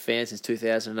I've been a fan since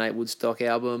 2008 Woodstock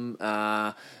album.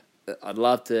 I'd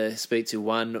love to speak to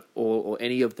one or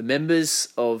any of the members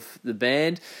of the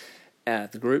band,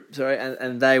 the group, sorry,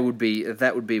 and that would be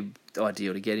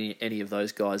ideal to get any of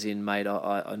those guys in, mate.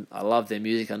 I love their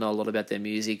music. I know a lot about their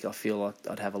music. I feel like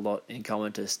I'd have a lot in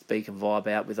common to speak and vibe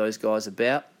out with those guys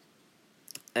about.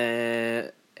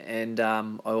 And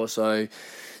I also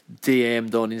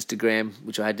DM'd on Instagram,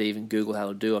 which I had to even Google how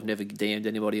to do. I've never DM'd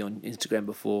anybody on Instagram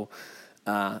before.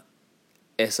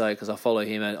 Esso, because I follow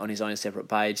him on his own separate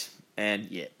page, and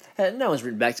yeah, no one's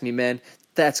written back to me, man.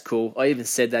 That's cool. I even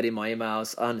said that in my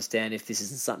emails. I understand if this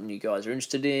isn't something you guys are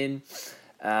interested in.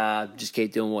 Just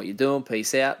keep doing what you're doing.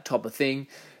 Peace out, type of thing.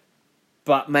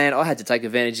 But, man, I had to take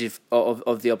advantage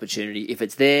of the opportunity. If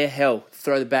it's there, hell,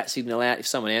 throw the bat signal out. If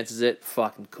someone answers it,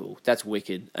 fucking cool. That's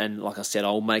wicked. And like I said,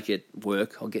 I'll make it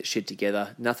work. I'll get shit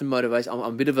together. Nothing motivates. I'm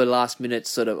a bit of a last-minute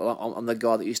sort of... I'm the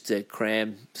guy that used to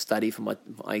study for my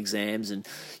exams. And,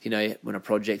 when a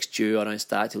project's due, I don't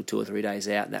start till 2 or 3 days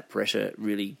out. And that pressure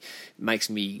really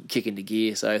makes me kick into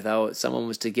gear. So if someone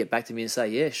was to get back to me and say,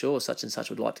 yeah, sure, such and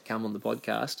such would like to come on the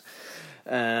podcast...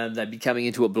 they'd be coming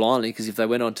into it blindly, because if they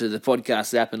went onto the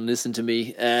podcast app and listened to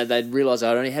me, they'd realise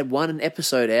I'd only had one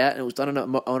episode out, and it was done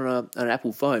on an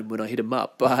Apple phone when I hit them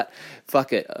up. But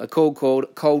fuck it, I cold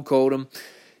called them.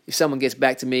 If someone gets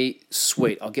back to me,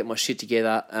 sweet, I'll get my shit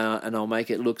together and I'll make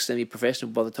it look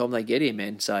semi-professional by the time they get here,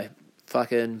 man. So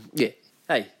fucking yeah.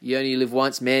 Hey, you only live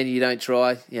once, man. You don't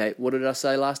try. What did I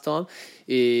say last time?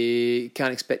 You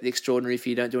can't expect the extraordinary if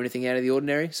you don't do anything out of the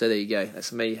ordinary. So there you go.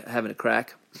 That's me having a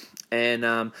crack.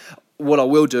 And what I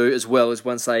will do as well is,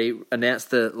 once they announce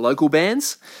the local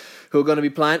bands who are going to be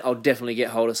playing, I'll definitely get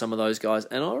hold of some of those guys.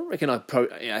 And I reckon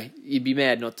you'd be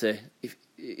mad not to. If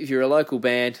you're a local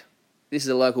band, this is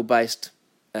a local-based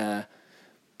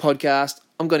podcast.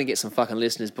 I'm going to get some fucking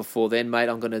listeners before then, mate.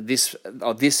 I'm going to this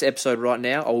episode right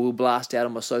now, I will blast out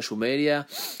on my social media,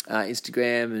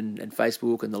 Instagram and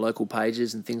Facebook and the local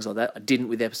pages and things like that. I didn't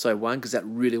with episode 1, because that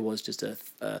really was just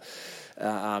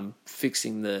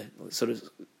fixing the sort of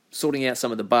sorting out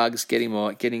some of the bugs, getting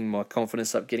my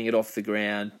confidence up, getting it off the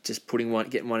ground, just getting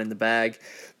one in the bag.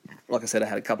 Like I said, I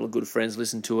had a couple of good friends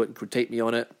listen to it and critique me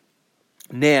on it.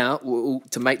 Now,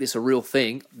 to make this a real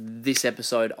thing, this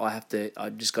episode I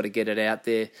just got to get it out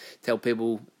there, tell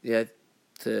people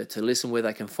to listen where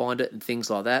they can find it and things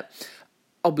like that.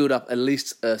 I'll build up at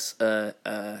least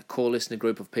a core listener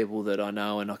group of people that I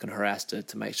know and I can harass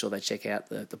to make sure they check out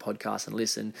the podcast and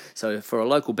listen. So for a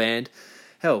local band,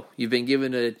 hell, you've been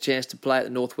given a chance to play at the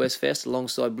Northwest Fest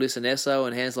alongside Bliss and Esso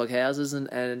and Hands Like Houses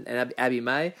and Abby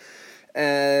May.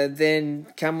 Then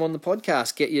come on the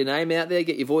podcast, get your name out there,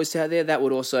 get your voice out there. That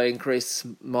would also increase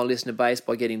my listener base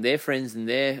by getting their friends and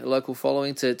their local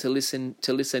following to listen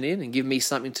in and give me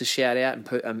something to shout out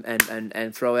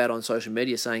and throw out on social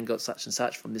media, saying got such and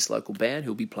such from this local band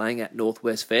who'll be playing at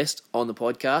Northwest Fest on the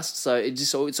podcast. So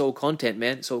it's all content,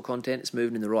 man. It's all content. It's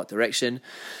moving in the right direction.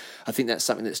 I think that's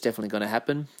something that's definitely going to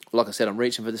happen. Like I said, I'm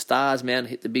reaching for the stars, man.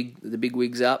 Hit the big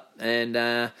wigs up, and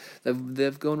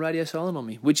they've gone radio silent on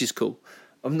me, which is cool.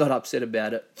 I'm not upset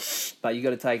about it, but you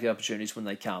got to take the opportunities when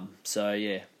they come. So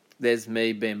yeah, there's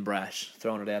me being brash,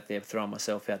 throwing it out there, throwing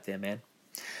myself out there,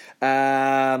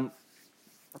 man.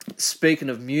 Speaking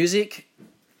of music,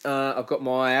 I've got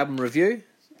my album review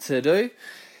to do.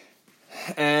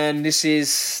 And this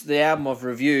is the album I've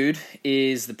reviewed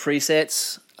is The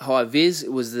Presets High Vis.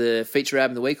 It was the feature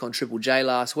album of the week on Triple J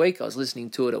last week. I was listening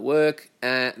to it at work,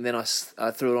 and then I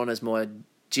threw it on as my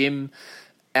gym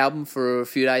album for a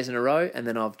few days in a row, and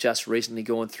then I've just recently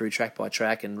gone through track by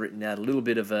track and written out a little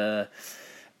bit of a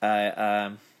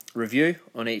review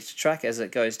on each track as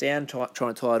it goes down, trying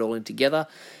to tie it all in together.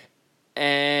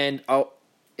 And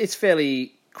it's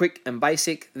fairly quick and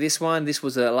basic. This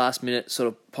was a last minute sort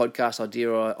of podcast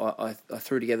idea I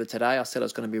threw together today. I said I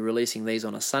was going to be releasing these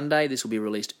on a Sunday. This will be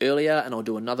released earlier, and I'll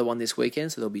do another one this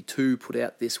weekend, so there'll be 2 put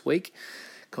out this week.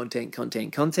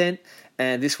 Content.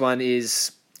 And this one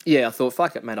is, I thought,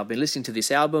 fuck it, man. I've been listening to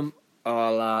this album.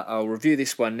 I'll review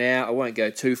this one now. I won't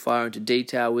go too far into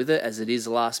detail with it, as it is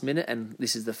last minute, and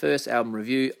this is the first album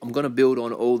review. I'm going to build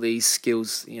on all these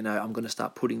skills. I'm going to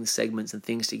start putting the segments and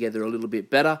things together a little bit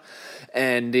better.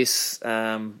 And this,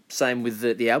 same with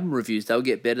the album reviews. They'll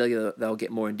get better. They'll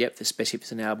get more in depth, especially if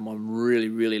it's an album I'm really,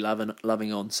 really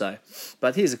loving on. So,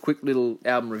 but here's a quick little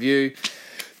album review,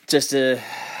 just to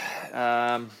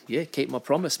keep my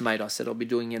promise, mate. I said I'll be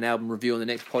doing an album review on the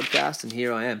next podcast, and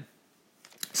here I am.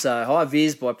 So, High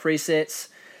Vis by Presets.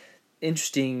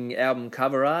 Interesting album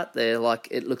cover art. They're like,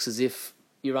 it looks as if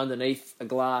you're underneath a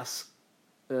glass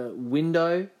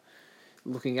window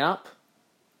looking up,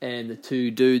 and the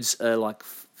 2 dudes are like,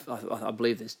 I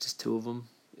believe there's just 2 of them,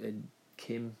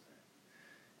 Kim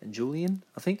and Julian,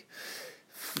 I think,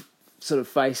 sort of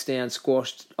face down,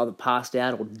 squashed, either passed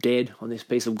out or dead on this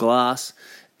piece of glass.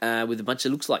 With a bunch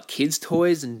of, looks like kids'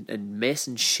 toys and mess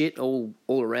and shit all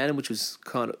around him, which was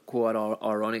kind of quite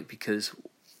ironic, because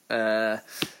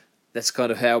that's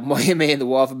kind of how me and the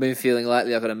wife have been feeling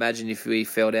lately. I can imagine if we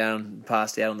fell down and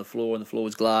passed out on the floor and the floor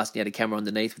was glass and you had a camera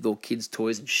underneath with all kids'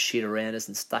 toys and shit around us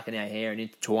and stuck in our hair and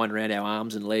intertwined around our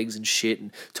arms and legs and shit,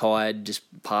 and tired, just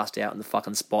passed out in the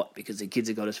fucking spot because the kids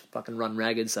have got us fucking run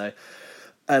ragged. So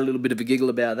I had a little bit of a giggle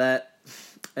about that.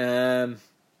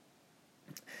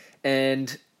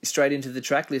 And straight into the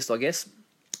track list, I guess.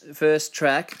 First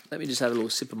track, let me just have a little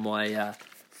sip of my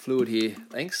fluid here.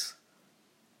 Thanks.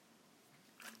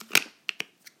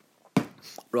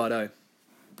 Righto.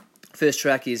 First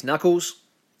track is Knuckles.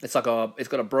 It's got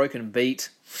a broken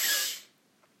beat.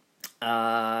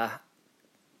 Broken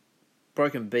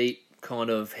beat, kind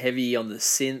of heavy on the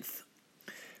synth,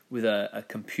 with a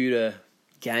computer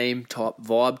game type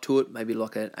vibe to it, maybe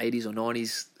like an 80s or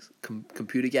 90s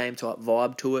computer game type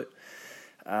vibe to it.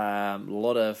 A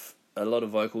lot of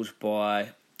vocals by,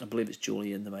 I believe it's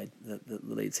Julian, the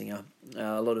lead singer.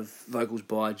 A lot of vocals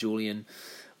by Julian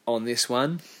on this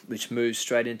one, which moves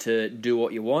straight into Do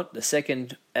What You Want, the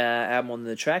second album on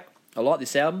the track. I like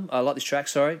this track.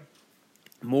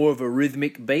 More of a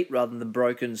rhythmic beat rather than the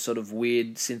broken sort of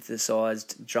weird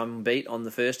synthesized drum beat on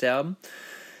the first album.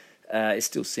 It's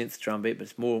still synth drum beat, but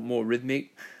it's more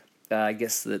rhythmic. I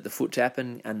guess the foot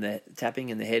tapping and the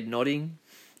head nodding.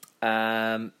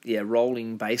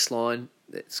 Rolling bass line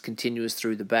that's continuous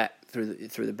through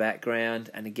the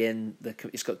background, and again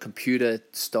it's got computer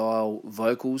style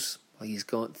vocals. Like he's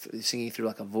singing through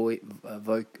like a what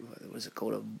is it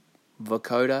called, a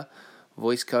vocoder,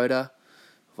 vocoder,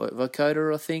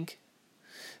 I think.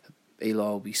 Eli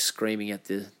will be screaming at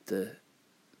the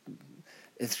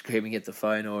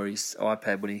phone or his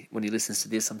iPad when he listens to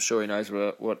this. I'm sure he knows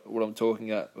what I'm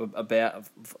talking about.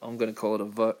 I'm going to call it a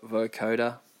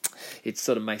vocoder. It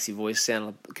sort of makes your voice sound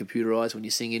like computerized when you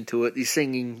sing into it. You're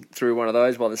singing through one of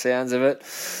those by the sounds of it.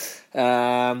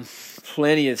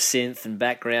 Plenty of synth and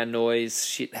background noise,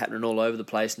 shit happening all over the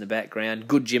place in the background.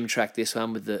 Good gym track, this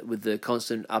one, with the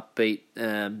constant upbeat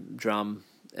drum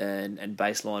and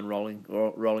bass line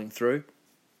rolling through.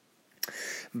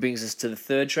 Brings us to the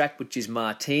third track, which is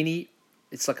Martini.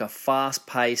 It's like a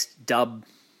fast-paced dub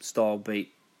style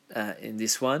beat in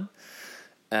this one.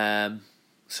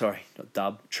 Sorry, not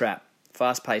dub, trap.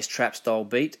 Fast-paced trap-style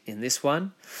beat in this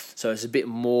one. So it's a bit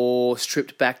more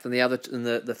stripped back than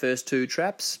the first 2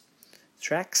 tracks.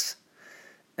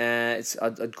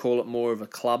 I'd call it more of a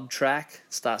club track.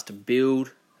 It starts to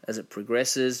build as it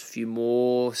progresses. A few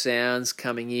more sounds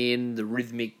coming in. The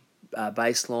rhythmic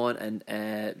bass line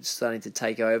and starting to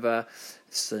take over.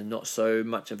 So not so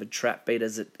much of a trap beat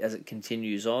as it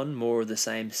continues on. More of the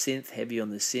same synth, heavy on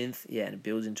the synth. Yeah, and it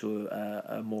builds into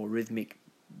a more rhythmic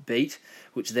beat,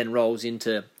 which then rolls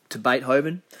into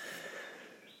Beethoven.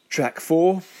 Track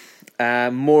 4,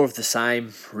 more of the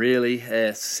same, really.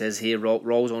 It says here,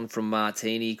 rolls on from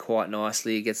Martini quite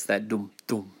nicely. It gets that dum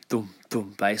dum dum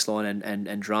dum bass line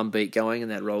and drum beat going,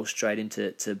 and that rolls straight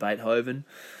into Beethoven.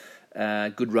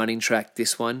 Good running track,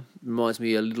 this one. Reminds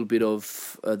me a little bit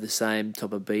of the same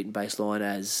type of beat and bass line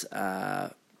as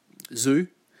Zoo.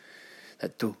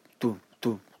 That dum dum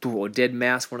dum. Or Dead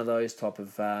Mouse, one of those type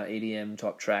of EDM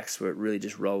type tracks where it really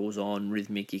just rolls on,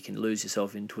 rhythmic. You can lose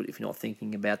yourself into it if you're not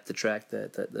thinking about the track,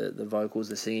 the vocals,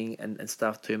 the singing and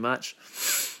stuff too much.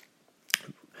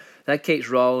 That keeps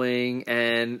rolling,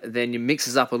 and then it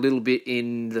mixes up a little bit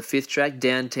in the 5th track,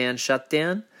 Downtown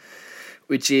Shutdown,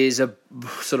 which is a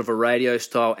sort of a radio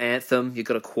style anthem. You've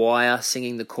got a choir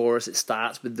singing the chorus. It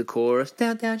starts with the chorus,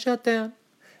 down, down, shut down,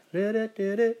 and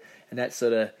that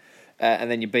sort of,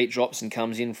 and then your beat drops and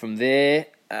comes in from there.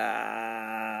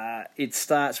 It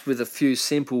starts with a few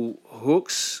simple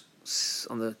hooks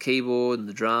on the keyboard and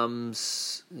the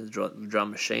drums, the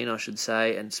drum machine, I should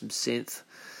say, and some synth,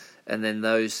 and then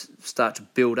those start to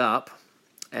build up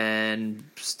and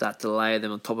start to layer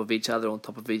them on top of each other, and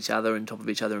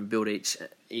build each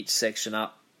section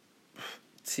up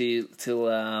till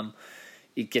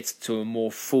it gets to a more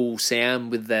full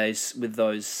sound with those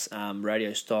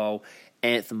radio style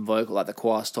anthem vocal, like the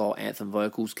choir style anthem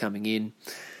vocals coming in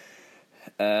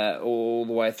all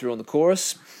the way through on the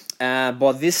chorus.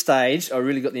 By this stage, I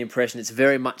really got the impression it's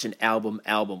very much an album.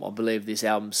 I believe this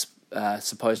album's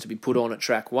supposed to be put on at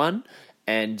track 1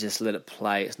 and just let it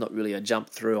play. It's not really a jump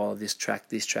through, this track,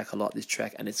 I like this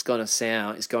track, and it's going to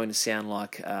sound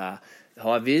like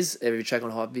High Vis. Every track on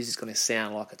High Vis is going to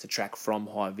sound like it's a track from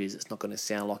High Vis. It's not going to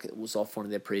sound like it was off one of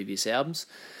their previous albums.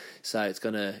 So it's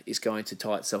going to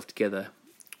tie itself together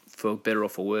for better or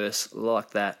for worse, like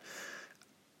that.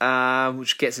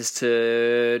 Which gets us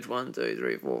to 1, 2,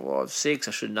 3, 4, 5, 6.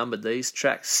 I should have numbered these.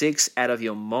 Track 6, Out of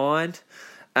Your Mind.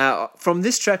 From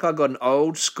this track, I got an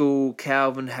old school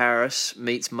Calvin Harris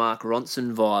meets Mark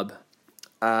Ronson vibe.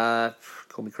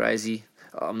 Call me crazy.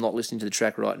 I'm not listening to the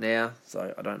track right now,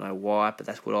 so I don't know why, but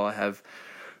that's what I have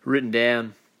written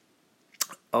down.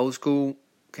 Old school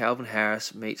Calvin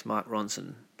Harris meets Mark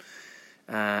Ronson.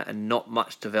 And not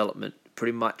much development.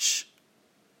 Pretty much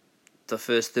the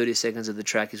first 30 seconds of the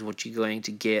track is what you're going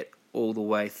to get all the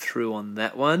way through on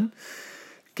that one.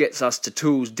 Gets us to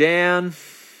Tools Down,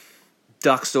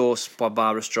 Duck Sauce by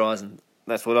Barbra Streisand.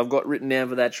 That's what I've got written down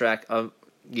for that track.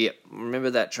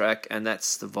 Remember that track, and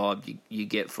that's the vibe you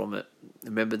get from it.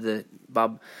 Remember the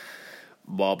Barbra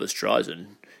Streisand.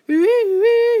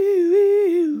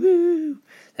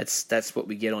 That's what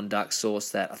we get on Duck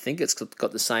Sauce. That I think it's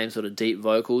got the same sort of deep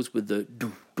vocals with the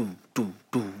do do do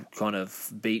do kind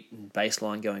of beat and bass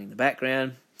line going in the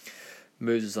background.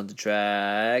 Moves us on to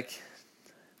track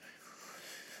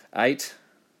 8,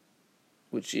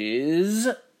 which is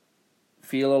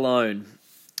Feel Alone.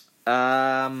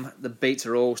 The beats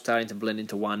are all starting to blend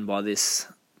into one by this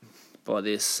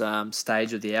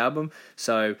stage of the album.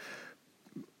 So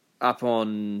up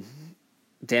on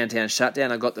Downtown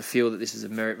Shutdown, I got the feel that this is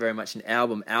very much an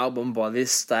album. By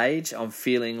this stage, I'm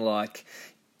feeling like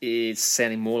it's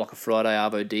sounding more like a Friday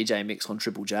Arvo DJ mix on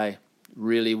Triple J.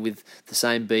 Really, with the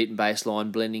same beat and bass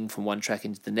line blending from one track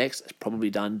into the next. It's probably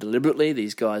done deliberately.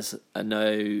 These guys they're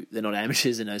not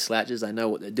amateurs, they're no slouches, they know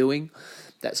what they're doing.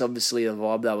 That's obviously the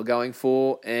vibe they were going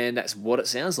for, and that's what it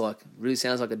sounds like. It really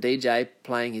sounds like a DJ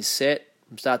playing his set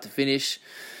from start to finish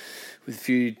with a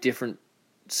few different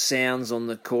sounds on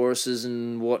the choruses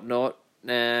and whatnot,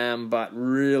 but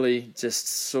really just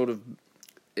sort of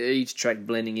each track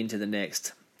blending into the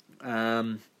next.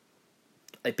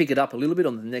 They pick it up a little bit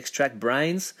on the next track,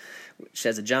 Brains, which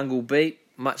has a jungle beat,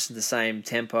 much the same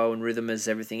tempo and rhythm as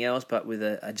everything else, but with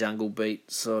a jungle beat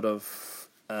sort of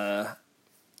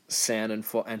sound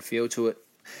and feel to it.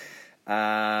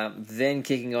 Then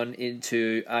kicking on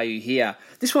into Are You Here?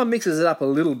 This one mixes it up a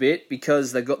little bit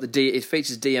because they've got it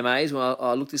features DMAs. Well,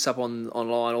 I looked this up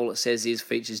online. All it says is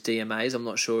features DMAs. I'm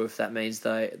not sure if that means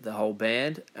the whole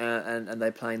band and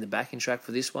they're playing the backing track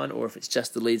for this one, or if it's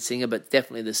just the lead singer. But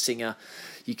definitely the singer,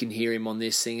 you can hear him on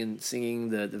this singing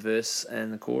the verse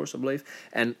and the chorus, I believe.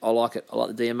 And I like it. I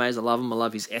like the DMAs. I love them. I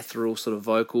love his ethereal sort of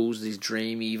vocals. These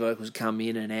dreamy vocals come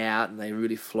in and out, and they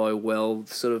really flow well.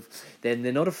 Sort of, they're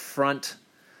not a front.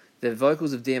 The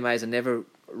vocals of DMAs are never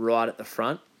right at the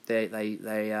front. They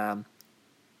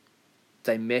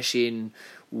mesh in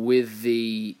with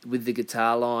the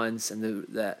guitar lines and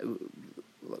the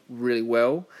really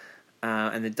well,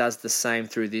 and it does the same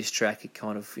through this track. It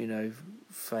kind of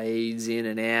fades in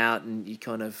and out, and you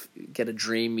kind of get a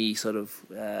dreamy sort of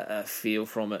feel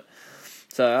from it.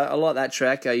 So I like that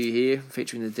track. Are You Here?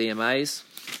 Featuring the DMAs.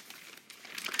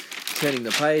 Turning the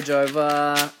page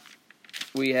over,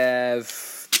 we have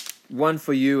One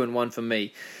For You and One For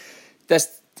Me.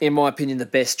 That's, in my opinion, the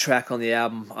best track on the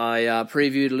album. I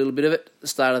previewed a little bit of it at the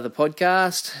start of the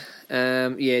podcast.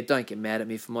 Don't get mad at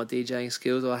me for my DJing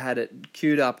skills. I had it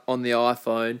queued up on the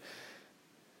iPhone,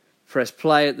 press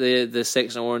play at the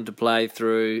section I wanted to play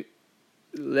through,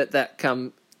 let that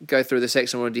go through the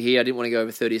section I wanted to hear. I didn't want to go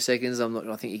over 30 seconds.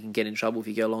 I think you can get in trouble if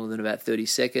you go longer than about 30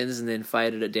 seconds, and then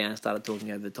faded it down and started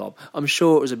talking over the top. I'm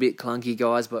sure it was a bit clunky,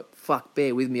 guys, but fuck,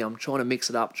 bear with me. I'm trying to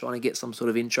mix it up, trying to get some sort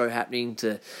of intro happening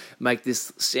to make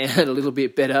this sound a little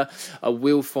bit better. I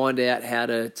will find out how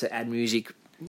to add music